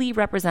legally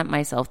represent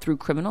myself through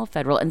criminal,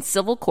 federal, and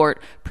civil court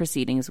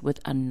proceedings with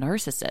a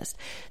narcissist.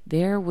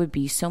 There would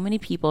be so many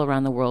people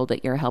around the world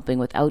that you're helping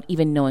without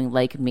even knowing,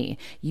 like me.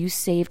 You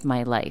saved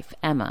my life.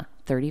 Emma,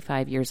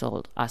 35 years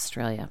old,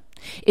 Australia.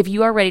 If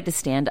you are ready to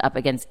stand up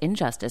against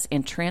injustice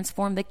and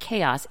transform the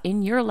chaos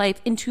in your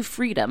life into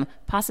freedom,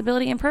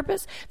 possibility, and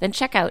purpose, then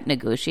check out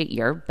Negotiate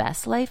Your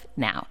Best Life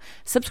now.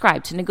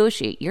 Subscribe to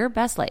Negotiate Your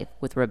Best Life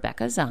with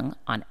Rebecca Zung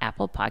on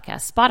Apple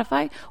Podcasts,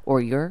 Spotify, or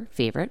your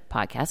favorite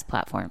podcast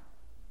platform.